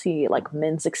always want to see like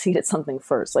men succeed at something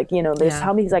first. Like, you know, there's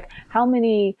how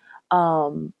many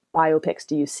biopics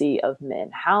do you see of men?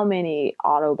 How many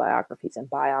autobiographies and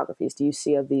biographies do you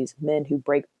see of these men who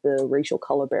break the racial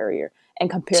color barrier and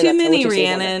compare too many,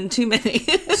 Rhiannon, too many.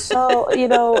 So, you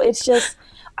know, it's just,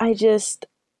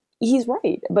 he's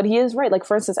right, but he is right. Like,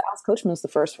 for instance, Alice Coachman was the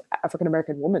first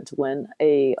African-American woman to win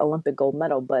a Olympic gold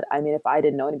medal. But I mean, if I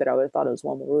didn't know any better, I would have thought it was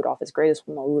Wilma Rudolph, as great as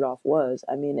Wilma Rudolph was.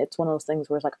 I mean, it's one of those things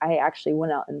where it's like, I actually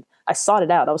went out and I sought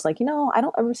it out. I was like, you know, I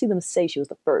don't ever see them say she was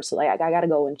the first. So like, I got to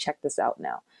go and check this out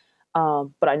now.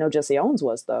 But I know Jesse Owens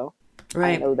was, though.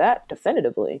 Right. I know that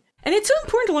definitively. And it's so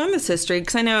important to learn this history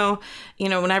because I know, you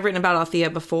know, when I've written about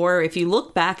Althea before, if you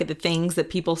look back at the things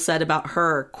that people said about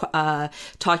her,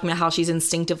 talking about how she's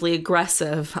instinctively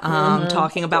aggressive,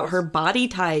 talking about her body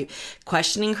type,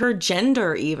 questioning her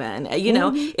gender even, you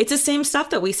know, it's the same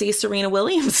stuff that we see Serena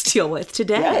Williams deal with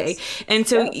today. Yes. And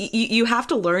so you have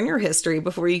to learn your history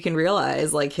before you can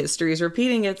realize like history is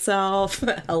repeating itself.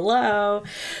 Hello.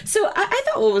 So I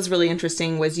thought what was really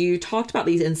interesting was you talked about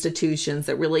these institutions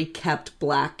that really kept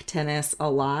Black tennis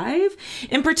alive,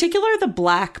 in particular the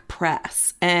Black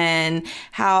press, and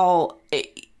how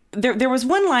there was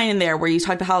one line in there where you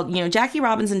talked about how, you know, Jackie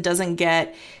Robinson doesn't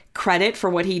get credit for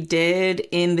what he did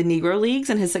in the Negro Leagues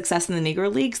and his success in the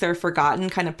Negro Leagues. They're a forgotten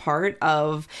kind of part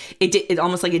of it. It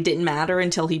almost like it didn't matter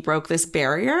until he broke this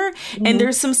barrier. And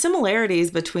there's some similarities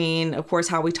between, of course,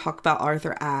 how we talk about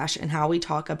Arthur Ashe and how we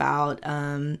talk about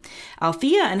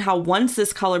Althea, and how once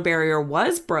this color barrier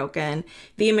was broken,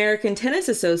 the American Tennis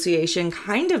Association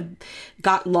kind of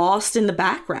got lost in the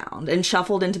background and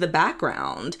shuffled into the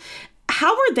background.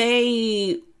 How are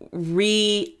they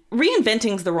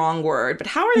reinventing is the wrong word, but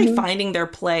how are they finding their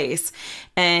place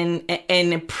and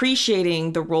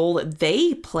appreciating the role that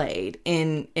they played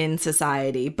in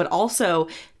society, but also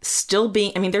still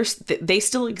being, I mean, they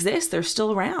still exist. They're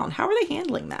still around. How are they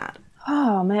handling that?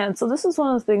 Oh man. So this is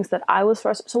one of the things that I was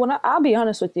frustrated. So I'll be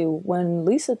honest with you, when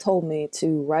Lisa told me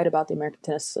to write about the American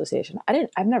Tennis Association,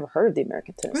 I've never heard of the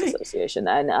American Tennis Association.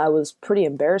 And I was pretty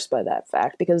embarrassed by that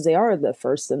fact because they are the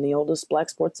first and the oldest Black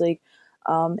sports league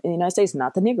in the United States,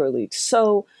 not the Negro League.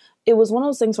 So it was one of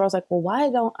those things where I was like, well,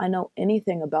 why don't I know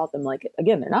anything about them? Like,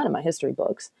 again, they're not in my history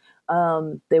books.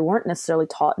 They weren't necessarily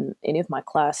taught in any of my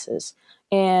classes.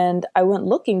 And I went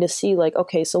looking to see, like,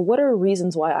 okay, so what are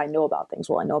reasons why I know about things?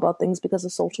 Well, I know about things because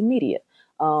of social media.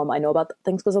 I know about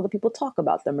things because other people talk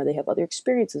about them or they have other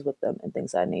experiences with them and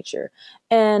things of that nature.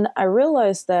 And I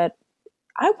realized that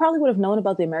I probably would have known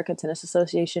about the American Tennis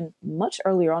Association much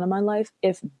earlier on in my life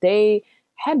if they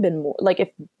had been more, like if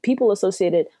people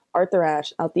associated Arthur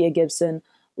Ashe, Althea Gibson,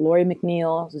 Lori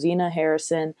McNeil, Zena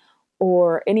Harrison,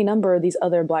 or any number of these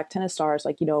other Black tennis stars,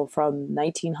 like, from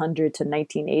 1900 to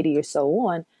 1980 or so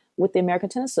on, with the American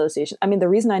Tennis Association. I mean, the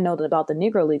reason I know about the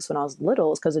Negro Leagues when I was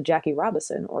little is because of Jackie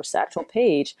Robinson or Satchel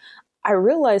Paige. I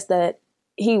realized that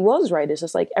he was right. It's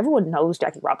just like everyone knows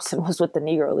Jackie Robinson was with the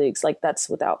Negro Leagues. Like, that's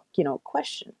without,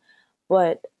 question.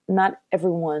 But not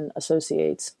everyone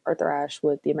associates Arthur Ashe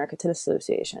with the American Tennis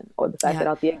Association, or the fact that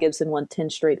Althea Gibson won 10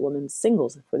 straight women's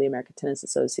singles for the American Tennis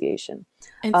Association.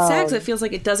 And SAGs, it feels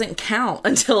like it doesn't count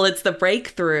until it's the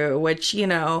breakthrough, which,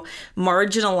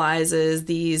 marginalizes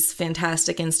these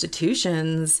fantastic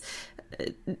institutions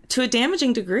to a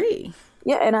damaging degree.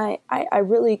 Yeah, and I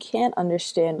really can't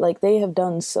understand, like, they have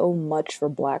done so much for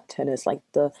Black tennis, like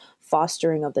the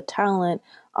fostering of the talent,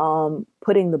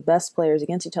 putting the best players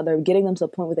against each other, getting them to the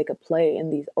point where they could play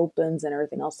in these opens and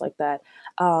everything else like that.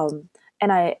 And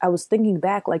I was thinking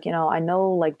back, like, I know,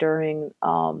 like, during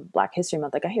Black History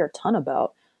Month, like, I hear a ton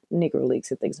about Negro Leagues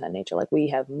and things of that nature. Like, we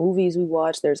have movies we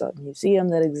watch, there's a museum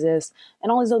that exists, and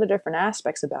all these other different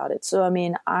aspects about it. So, I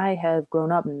mean, I have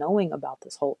grown up knowing about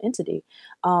this whole entity.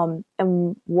 And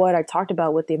what I talked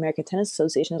about with the American Tennis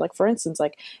Association is, like, for instance,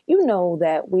 like,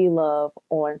 that we love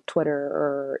on Twitter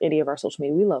or any of our social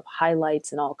media, we love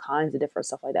highlights and all kinds of different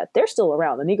stuff like that. They're still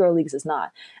around. The Negro Leagues is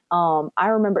not. I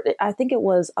remember, I think it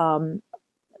was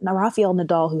Rafael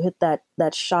Nadal who hit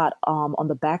that shot on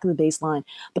the back of the baseline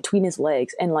between his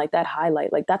legs, and like that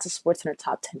highlight, like that's a SportsCenter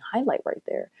top 10 highlight right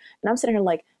there. And I'm sitting here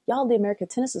like, y'all, the American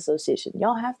Tennis Association,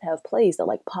 y'all have to have plays that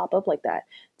like pop up like that.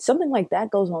 Something like that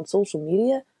goes on social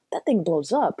media, that thing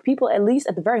blows up. People, at least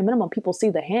at the very minimum, people see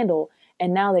the handle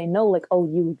and now they know, like, oh,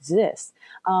 you exist.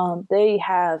 They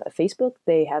have a Facebook,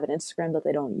 they have an Instagram that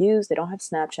they don't use. They don't have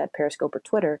Snapchat, Periscope, or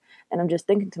Twitter. And I'm just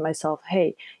thinking to myself,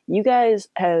 hey, you guys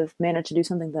have managed to do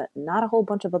something that not a whole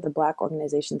bunch of other Black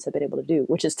organizations have been able to do,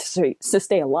 which is to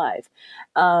stay alive.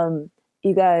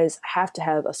 You guys have to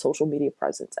have a social media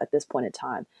presence at this point in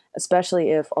time,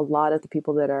 especially if a lot of the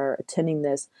people that are attending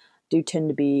this do tend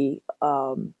to be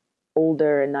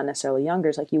older and not necessarily younger.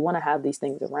 It's like, you want to have these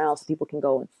things around so people can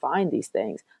go and find these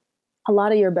things. A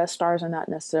lot of your best stars are not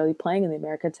necessarily playing in the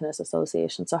American Tennis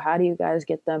Association. So how do you guys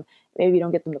get them? Maybe you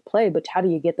don't get them to play, but how do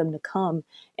you get them to come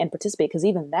and participate? Because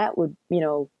even that would,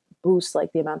 boost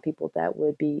like the amount of people that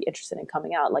would be interested in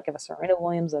coming out. Like if a Serena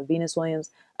Williams, a Venus Williams,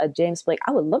 a James Blake,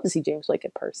 I would love to see James Blake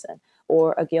in person,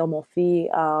 or a Gail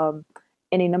Monfils,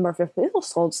 any number of people,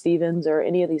 Sloane Stevens, or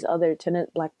any of these other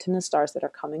Black tennis stars that are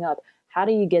coming up. How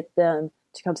do you get them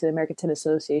to come to the American Tennis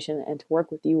Association and to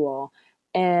work with you all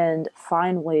and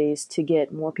find ways to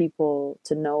get more people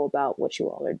to know about what you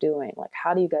all are doing? Like,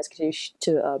 how do you guys continue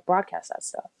to broadcast that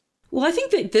stuff? Well, I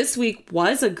think that this week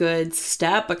was a good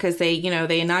step because they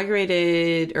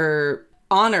inaugurated or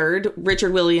honored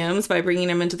Richard Williams by bringing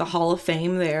him into the Hall of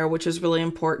Fame there, which was really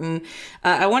important.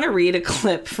 I want to read a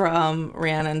clip from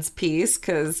Rhiannon's piece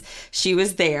because she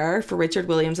was there for Richard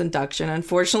Williams' induction.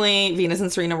 Unfortunately, Venus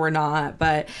and Serena were not,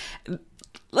 but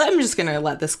I'm just going to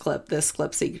let this clip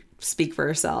speak for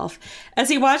herself. As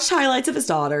he watched highlights of his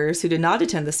daughters who did not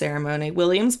attend the ceremony,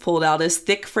 Williams pulled out his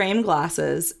thick framed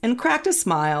glasses and cracked a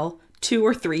smile 2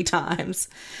 or 3 times.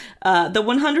 The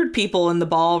 100 people in the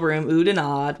ballroom oohed and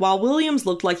awed, while Williams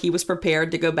looked like he was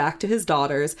prepared to go back to his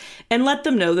daughters and let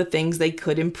them know the things they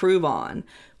could improve on.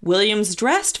 Williams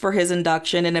dressed for his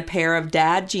induction in a pair of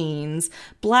dad jeans,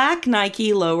 black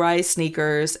Nike low-rise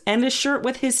sneakers, and a shirt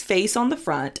with his face on the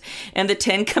front and the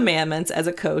 10 Commandments as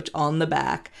a coach on the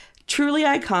back. Truly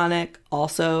iconic,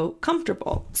 also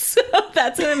comfortable. So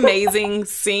that's an amazing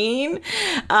scene.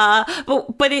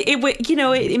 But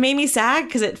it made me sad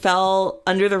because it fell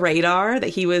under the radar that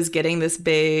he was getting this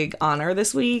big honor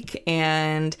this week.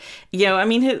 And,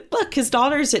 his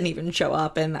daughters didn't even show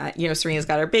up. And, Serena's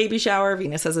got her baby shower.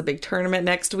 Venus has a big tournament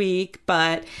next week.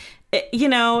 But,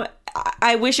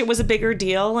 I wish it was a bigger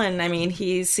deal. And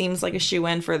he seems like a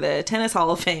shoo-in for the Tennis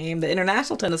Hall of Fame, the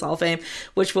International Tennis Hall of Fame,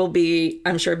 which will be,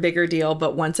 I'm sure, a bigger deal.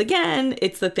 But once again,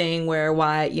 it's the thing where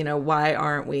why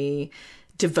aren't we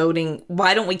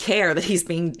why don't we care that he's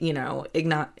being,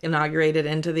 inaugurated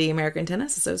into the American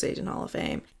Tennis Association Hall of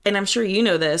Fame? And I'm sure you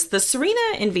know this, the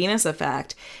Serena and Venus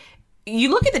effect.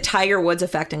 You look at the Tiger Woods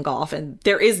effect in golf and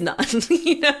there is none,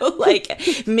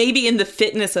 maybe in the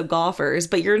fitness of golfers,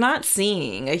 but you're not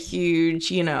seeing a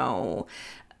huge,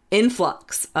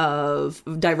 influx of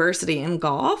diversity in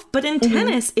golf. But in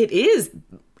tennis, it is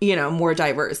more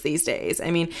diverse these days. I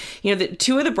mean, the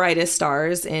two of the brightest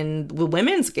stars in the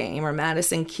women's game are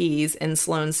Madison Keys and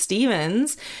Sloane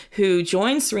Stephens, who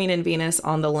joined Serena and Venus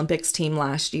on the Olympics team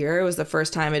last year. It was the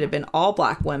first time it had been all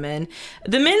Black women.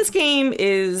 The men's game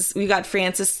we got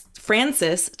Francis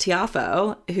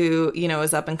Tiafoe, who,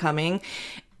 is up and coming.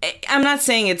 I'm not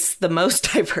saying it's the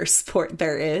most diverse sport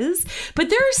there is, but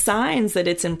there are signs that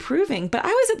it's improving. But I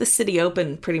was at the City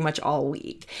Open pretty much all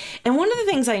week. And one of the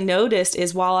things I noticed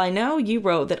is, while I know you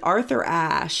wrote that Arthur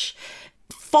Ashe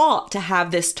fought to have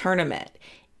this tournament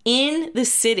in the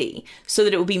city so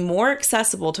that it would be more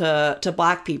accessible to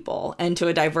Black people and to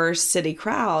a diverse city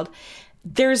crowd,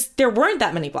 there weren't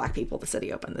that many Black people at the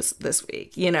City Open this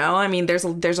week. I mean, there's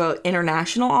a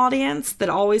international audience that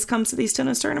always comes to these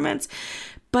tennis tournaments.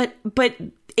 But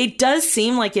it does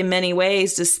seem like, in many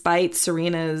ways, despite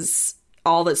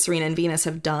all that Serena and Venus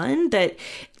have done, that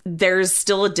there's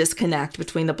still a disconnect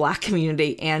between the Black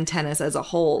community and tennis as a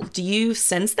whole. Do you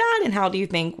sense that? And how do you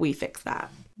think we fix that?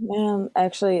 Man,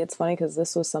 actually, it's funny because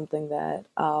this was something that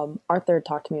Arthur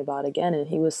talked to me about again. And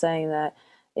he was saying that,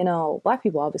 Black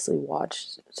people obviously watch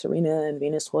Serena and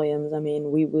Venus Williams. I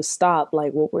mean, we would stop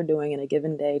like what we're doing in a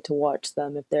given day to watch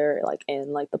them if they're like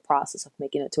in like the process of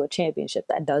making it to a championship.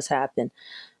 That does happen.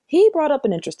 He brought up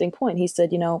an interesting point. He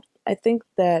said, I think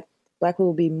that Black people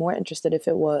would be more interested if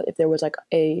there was like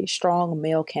a strong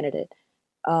male candidate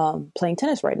playing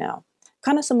tennis right now.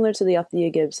 Kind of similar to the Althea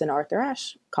Gibbs and Arthur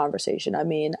Ashe conversation. I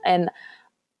mean, and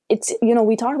it's,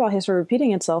 we talk about history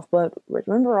repeating itself, but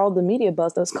remember all the media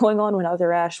buzz that was going on when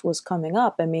Arthur Ashe was coming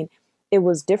up. I mean, it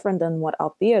was different than what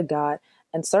Althea got.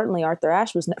 And certainly Arthur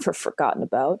Ashe was never forgotten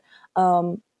about.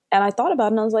 And I thought about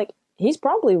it and I was like, he's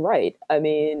probably right. I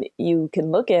mean, you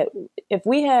can look at, if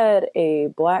we had a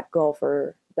Black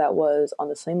golfer that was on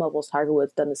the same level as Tiger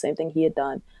Woods, done the same thing he had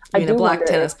done. A Black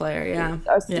tennis player, yeah.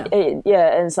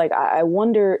 Yeah, and it's like, I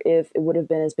wonder if it would have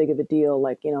been as big of a deal,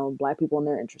 like, Black people and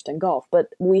their interest in golf. But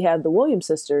we have the Williams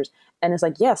sisters, and it's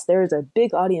like, yes, there is a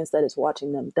big audience that is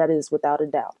watching them. That is without a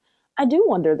doubt. I do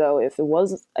wonder, though, if it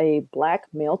was a Black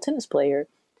male tennis player,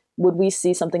 would we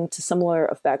see something to similar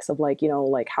effects of like,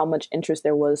 like how much interest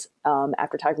there was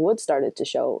after Tiger Woods started to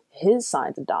show his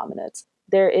signs of dominance?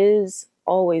 There is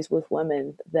always with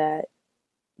women that,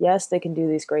 yes, they can do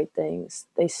these great things.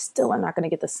 They still are not going to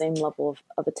get the same level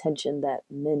of attention that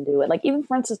men do. And like, even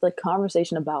for instance, the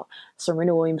conversation about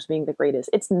Serena Williams being the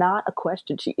greatest, it's not a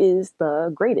question. She is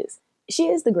the greatest. She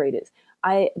is the greatest.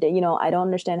 I don't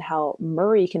understand how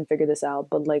Murray can figure this out,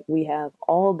 but like we have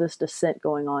all this dissent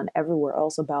going on everywhere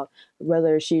else about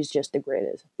whether she's just the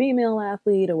greatest female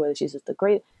athlete or whether she's just the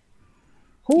great.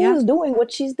 Who is doing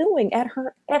what she's doing at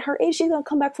her age? She's gonna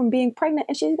come back from being pregnant,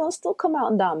 and she's gonna still come out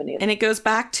and dominate. And it goes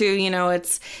back to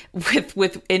it's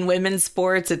with in women's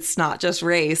sports, it's not just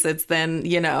race. It's then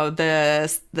the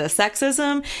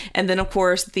sexism, and then of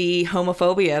course the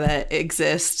homophobia that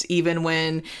exists. Even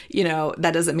when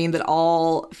that doesn't mean that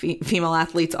all female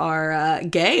athletes are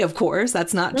gay. Of course,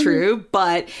 that's not true.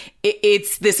 But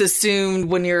it's this assumed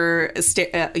when you're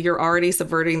already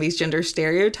subverting these gender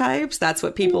stereotypes. That's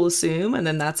what people assume, and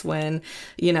then that's when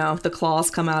the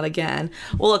claws come out again.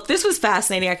 Well, look, this was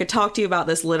fascinating. I could talk to you about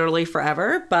this literally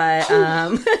forever, but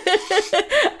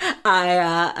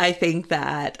I think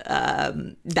that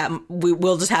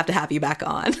we'll just have to have you back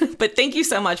on. But thank you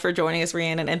so much for joining us,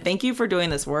 Rhiannon, and thank you for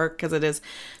doing this work because it is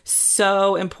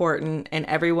so important. And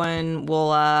everyone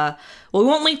will. We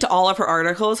won't link to all of her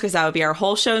articles because that would be our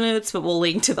whole show notes, but we'll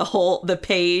link to the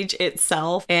page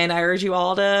itself. And I urge you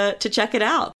all to check it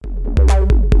out.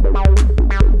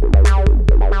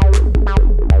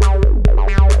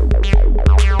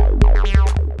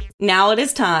 Now it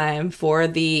is time for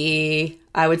the,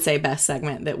 I would say, best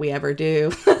segment that we ever do.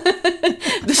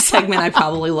 The segment I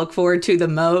probably look forward to the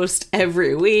most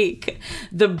every week.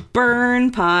 The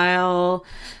burn pile.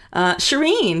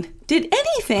 Shireen, did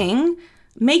anything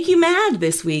make you mad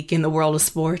this week in the world of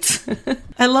sports?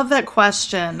 I love that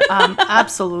question.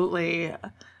 Absolutely.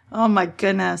 Oh my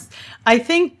goodness. I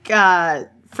think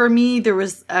for me, there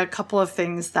was a couple of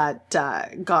things that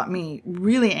got me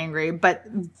really angry, but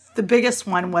the biggest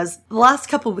one was the last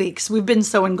couple of weeks, we've been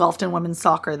so engulfed in women's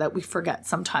soccer that we forget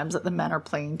sometimes that the men are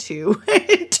playing too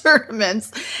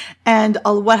tournaments. And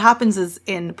what happens is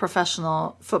in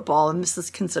professional football, and this is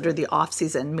considered the off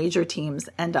season, major teams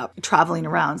end up traveling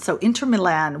around. So Inter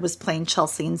Milan was playing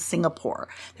Chelsea in Singapore.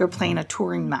 They were playing a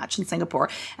touring match in Singapore.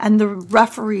 And the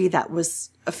referee that was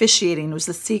officiating was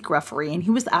the Sikh referee, and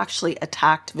he was actually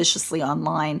attacked viciously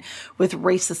online with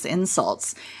racist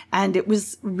insults. And it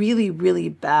was really, really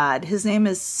bad. His name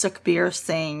is Sukhbir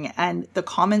Singh, and the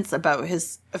comments about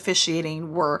his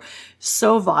officiating were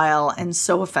so vile and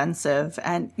so offensive.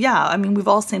 And yeah, I mean, we've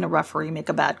all seen a referee make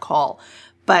a bad call,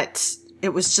 but it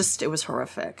was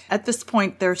horrific. At this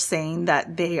point, they're saying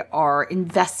that they are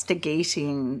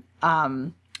investigating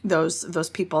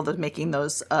those people that are making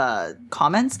those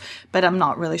comments, but I'm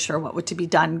not really sure what would to be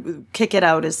done. Kick It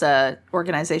Out is a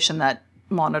organization that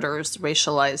monitors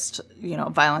racialized,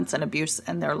 violence and abuse,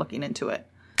 and they're looking into it.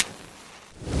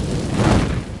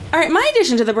 All right, my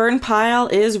addition to the burn pile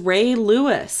is Ray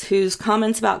Lewis, whose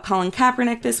comments about Colin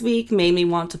Kaepernick this week made me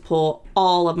want to pull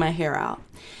all of my hair out.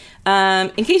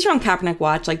 In case you're on Kaepernick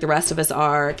watch, like the rest of us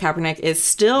are, Kaepernick is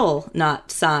still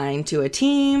not signed to a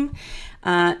team.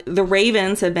 The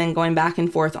Ravens have been going back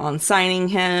and forth on signing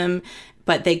him,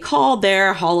 but they called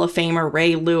their Hall of Famer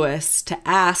Ray Lewis to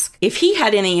ask if he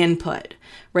had any input.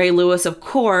 Ray Lewis, of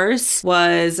course,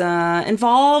 was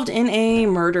involved in a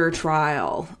murder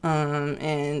trial,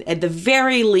 and at the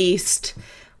very least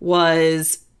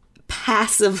was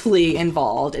passively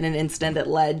involved in an incident that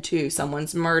led to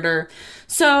someone's murder.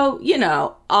 So,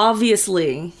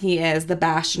 obviously he is the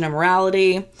bastion of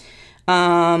morality.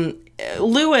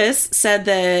 Lewis said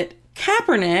that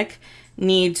Kaepernick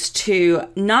needs to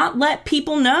not let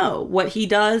people know what he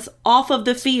does off of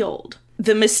the field.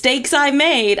 The mistakes I've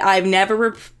made, I've never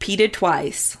repeated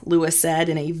twice, Lewis said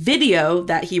in a video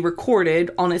that he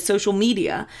recorded on his social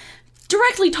media,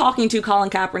 directly talking to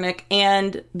Colin Kaepernick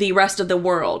and the rest of the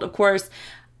world. Of course,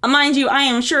 mind you, I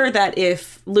am sure that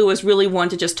if Lewis really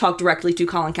wanted to just talk directly to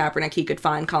Colin Kaepernick, he could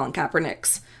find Colin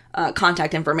Kaepernick's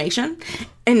contact information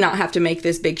and not have to make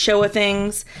this big show of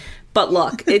things. But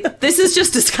look, this is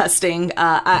just disgusting.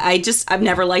 I've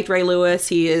never liked Ray Lewis.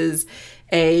 He is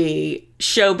a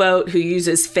showboat who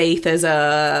uses faith as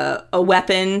a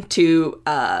weapon to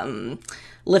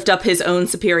lift up his own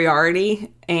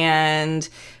superiority and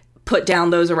put down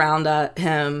those around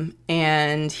him.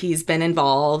 And he's been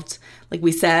involved, like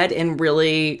we said, in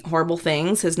really horrible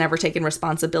things, has never taken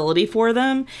responsibility for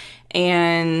them,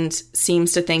 and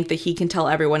seems to think that he can tell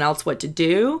everyone else what to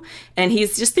do. And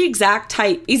he's just the exact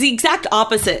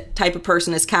opposite type of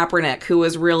person as Kaepernick, who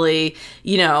was really,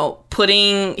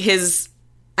 letting his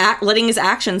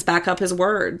actions back up his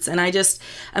words. And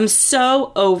I'm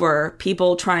so over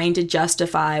people trying to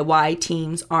justify why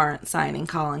teams aren't signing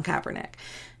Colin Kaepernick.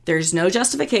 There's no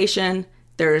justification.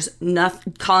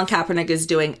 Colin Kaepernick is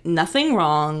doing nothing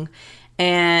wrong,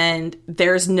 and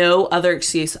there's no other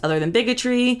excuse other than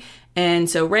bigotry. And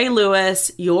so, Ray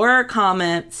Lewis, your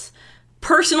comments,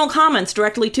 personal comments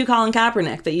directly to Colin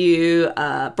Kaepernick that you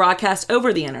broadcast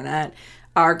over the internet,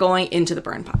 are going into the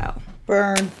burn pile.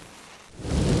 Burn.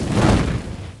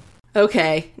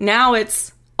 Okay, now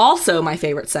it's also my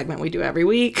favorite segment we do every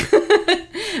week.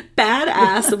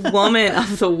 Badass Woman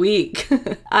of the Week.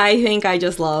 I think I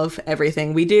just love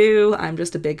everything we do. I'm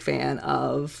just a big fan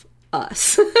of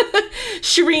us.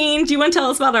 Shireen, do you want to tell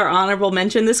us about our honorable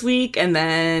mention this week? And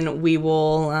then we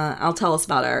will, I'll tell us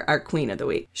about our Queen of the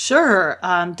Week. Sure,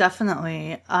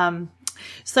 definitely.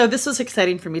 So this was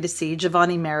exciting for me to see.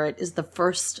 Giovanni Merritt is the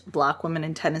first Black woman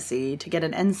in Tennessee to get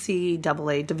an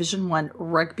NCAA Division I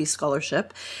rugby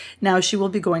scholarship. Now she will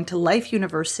be going to Life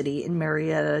University in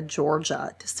Marietta,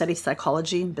 Georgia to study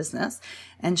psychology and business.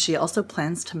 And she also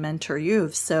plans to mentor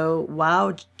youth. So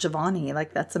wow, Giovanni,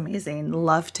 that's amazing.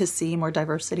 Love to see more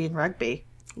diversity in rugby.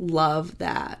 Love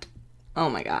that.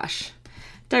 Oh my gosh.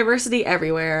 Diversity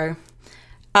everywhere.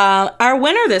 Our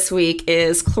winner this week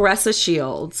is Claressa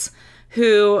Shields,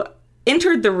 who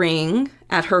entered the ring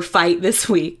at her fight this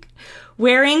week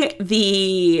wearing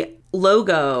the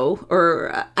logo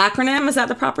or acronym. Is that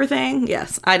the proper thing?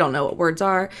 Yes, I don't know what words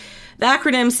are. The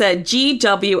acronym said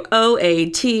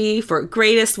GWOAT for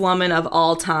Greatest Woman of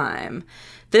All Time.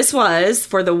 This was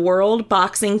for the World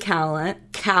Boxing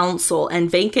Council and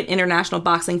Vacant International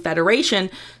Boxing Federation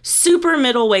super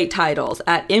middleweight titles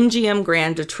at MGM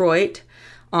Grand Detroit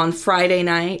on Friday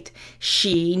night.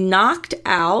 She knocked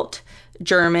out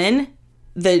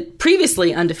the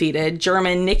previously undefeated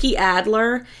German Nikki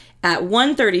Adler at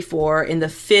 134 in the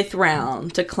 5th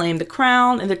round to claim the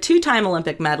crown, and the two-time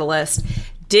Olympic medalist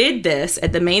did this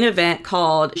at the main event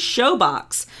called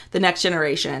Showbox, The Next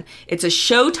Generation. It's a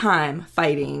Showtime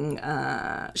fighting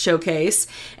showcase,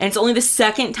 and it's only the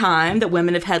second time that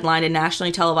women have headlined a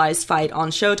nationally televised fight on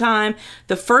Showtime.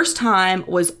 The first time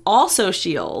was also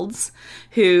Shields,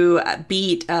 who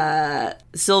beat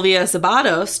Silvia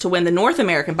Sabatos to win the North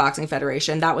American Boxing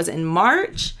Federation. That was in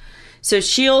March. So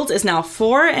Shields is now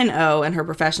 4-0 in her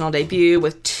professional debut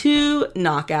with 2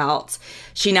 knockouts.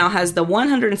 She now has the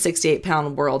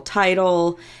 168-pound world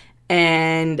title.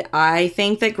 And I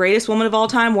think that greatest woman of all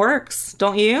time works,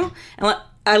 don't you? And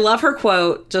I love her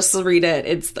quote, just to read it.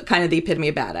 It's kind of the epitome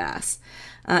of badass.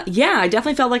 Yeah, I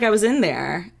definitely felt like I was in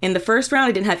there. In the first round,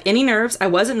 I didn't have any nerves. I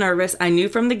wasn't nervous. I knew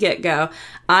from the get-go,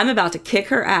 I'm about to kick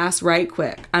her ass right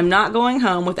quick. I'm not going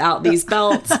home without these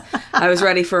belts. I was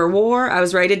ready for a war. I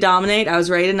was ready to dominate. I was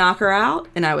ready to knock her out.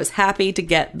 And I was happy to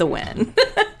get the win.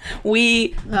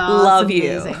 We love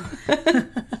you.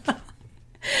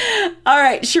 All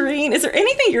right, Shireen, is there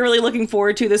anything you're really looking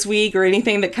forward to this week or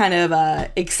anything that kind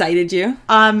of excited you?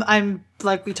 I'm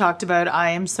like we talked about,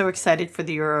 I am so excited for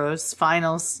the Euros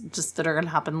finals just that are going to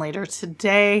happen later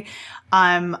today.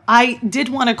 I did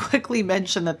want to quickly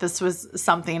mention that this was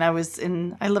something I live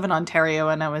in Ontario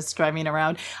and I was driving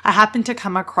around. I happened to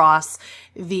come across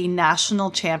the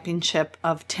National Championship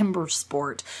of Timber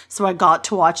Sport. So I got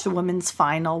to watch the women's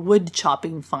final, wood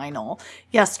chopping final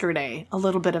yesterday, a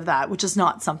little bit of that, which is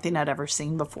not something I'd ever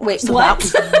seen before. Wait, so what?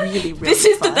 That was really, really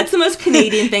fun. That's the most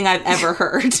Canadian thing I've ever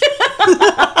heard.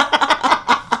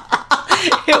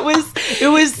 It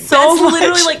was so That's much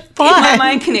literally like fun. In my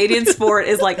mind, Canadian sport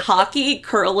is like hockey,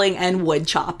 curling, and wood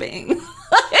chopping.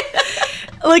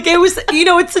 Like it was,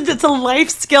 it's a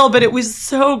life skill, but it was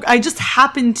so, I just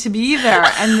happened to be there.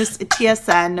 And this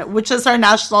TSN, which is our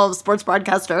national sports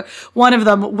broadcaster, one of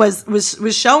them was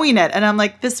showing it. And I'm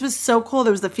like, this was so cool.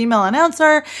 There was the female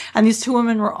announcer and these 2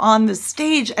 women were on the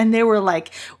stage and they were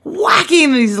like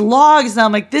whacking these logs. And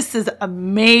I'm like, this is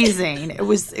amazing. It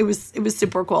was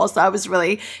super cool. So I was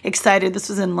really excited. This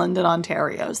was in London,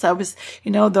 Ontario. So I was,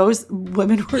 those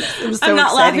women were, it was so I'm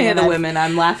not exciting. laughing at the women.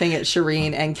 I'm laughing at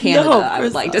Shireen and Canada, I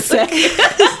would like to say.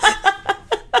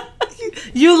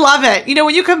 You love it.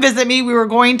 When you come visit me, we were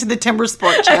going to the Timber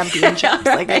Sport Championships.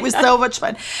 Like, it was so much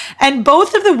fun. And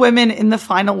both of the women in the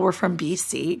final were from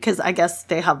BC, because I guess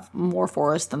they have more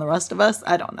forest than the rest of us.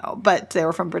 I don't know. But they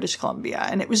were from British Columbia.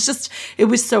 And it was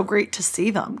so great to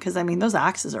see them, because, those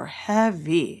axes are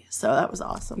heavy. So that was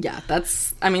awesome. Yeah,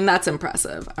 that's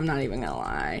impressive. I'm not even going to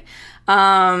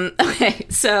lie. Okay,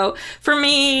 so for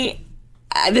me,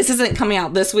 this isn't coming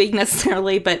out this week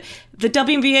necessarily, but the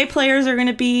WNBA players are going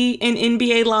to be in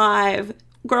NBA Live.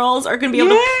 Girls are going to be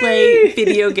able to play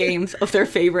video games of their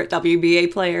favorite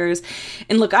WNBA players.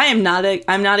 And look, I'm not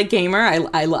a gamer. I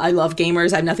love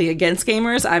gamers. I have nothing against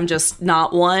gamers. I'm just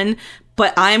not one.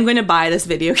 But I'm going to buy this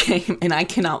video game and I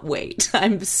cannot wait.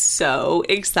 I'm so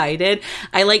excited.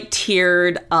 I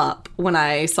teared up when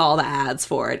I saw the ads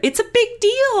for it. It's a big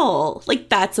deal.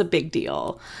 That's a big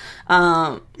deal.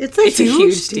 It's a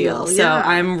huge deal. So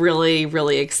I'm really,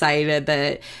 really excited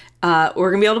that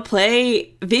we're going to be able to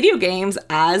play video games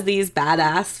as these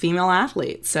badass female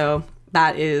athletes. So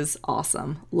that is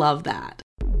awesome. Love that.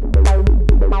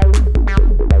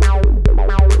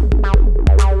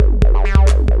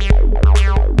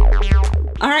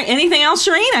 All right. Anything else,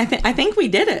 Shireen? I think we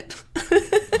did it.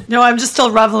 No, I'm just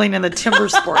still reveling in the timber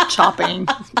sport chopping.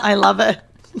 I love it.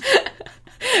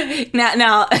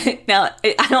 Now,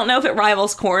 I don't know if it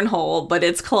rivals cornhole, but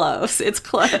it's close. It's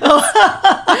close.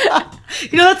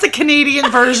 That's a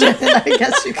Canadian version, I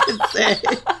guess you could say.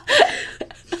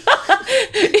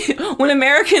 When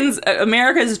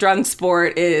America's drunk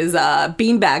sport is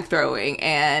beanbag throwing,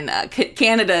 and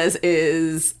Canada's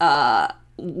is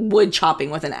wood chopping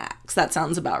with an axe. That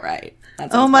sounds about right.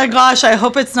 Oh my gosh, I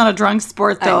hope it's not a drunk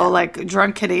sport though, like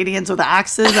drunk Canadians with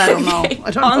axes. I don't know.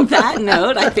 On that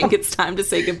note, I think it's time to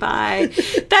say goodbye.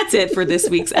 That's it for this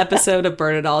week's episode of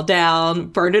Burn It All Down.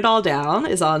 Burn It All Down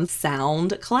is on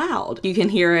SoundCloud. You can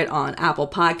hear it on Apple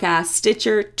Podcasts,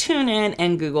 Stitcher, TuneIn,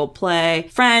 and Google Play.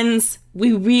 Friends,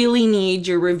 we really need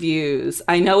your reviews.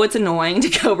 I know it's annoying to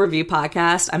go review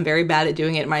podcasts. I'm very bad at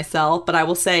doing it myself, but I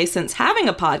will say since having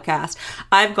a podcast,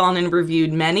 I've gone and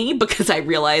reviewed many because I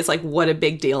realize what a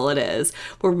big deal it is.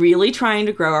 We're really trying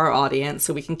to grow our audience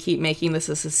so we can keep making this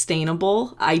a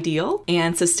sustainable ideal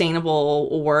and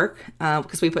sustainable work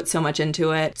because we put so much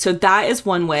into it. So that is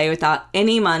one way without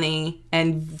any money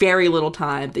and very little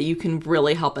time that you can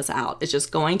really help us out. It's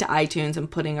just going to iTunes and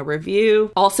putting a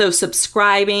review. Also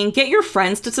subscribing. Get your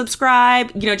friends to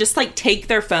subscribe. Just take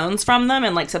their phones from them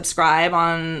and subscribe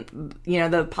on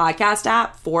the podcast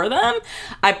app for them.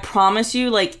 I promise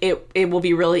you it will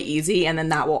be really easy, and then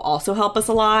that will also help us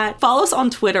a lot. Follow us on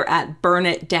Twitter at Burn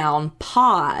It Down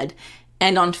Pod.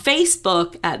 and on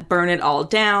Facebook at Burn It All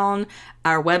Down.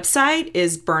 Our website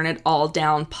is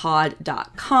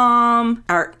burnitalldownpod.com.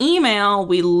 Our email,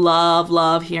 we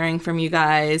love hearing from you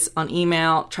guys on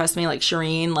email. Trust me, like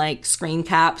Shireen, like screen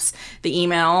caps the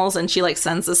emails and she like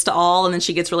sends us to all, and then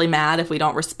she gets really mad if we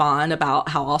don't respond about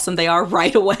how awesome they are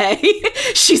right away.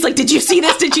 She's like, did you see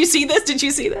this? Did you see this? Did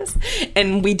you see this?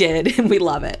 And we did, and we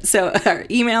love it. So our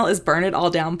email is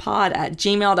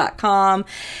burnitalldownpod@gmail.com.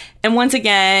 And once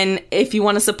again, if you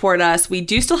want to support us, we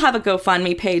do still have a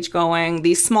GoFundMe page going.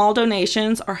 These small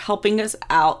donations are helping us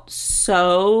out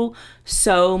so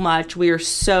much. We are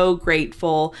so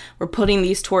grateful. We're putting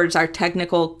these towards our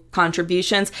technical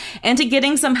contributions and to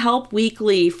getting some help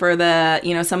weekly for the,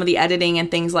 some of the editing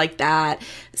and things like that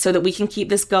so that we can keep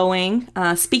this going.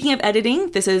 Speaking of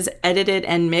editing, this is edited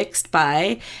and mixed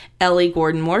by Ellie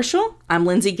Gordon-Marshall. I'm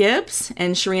Lindsay Gibbs,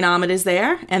 and Shireen Ahmed is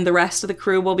there, and the rest of the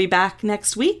crew will be back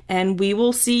next week, and we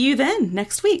will see you then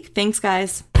next week. Thanks,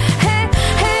 guys.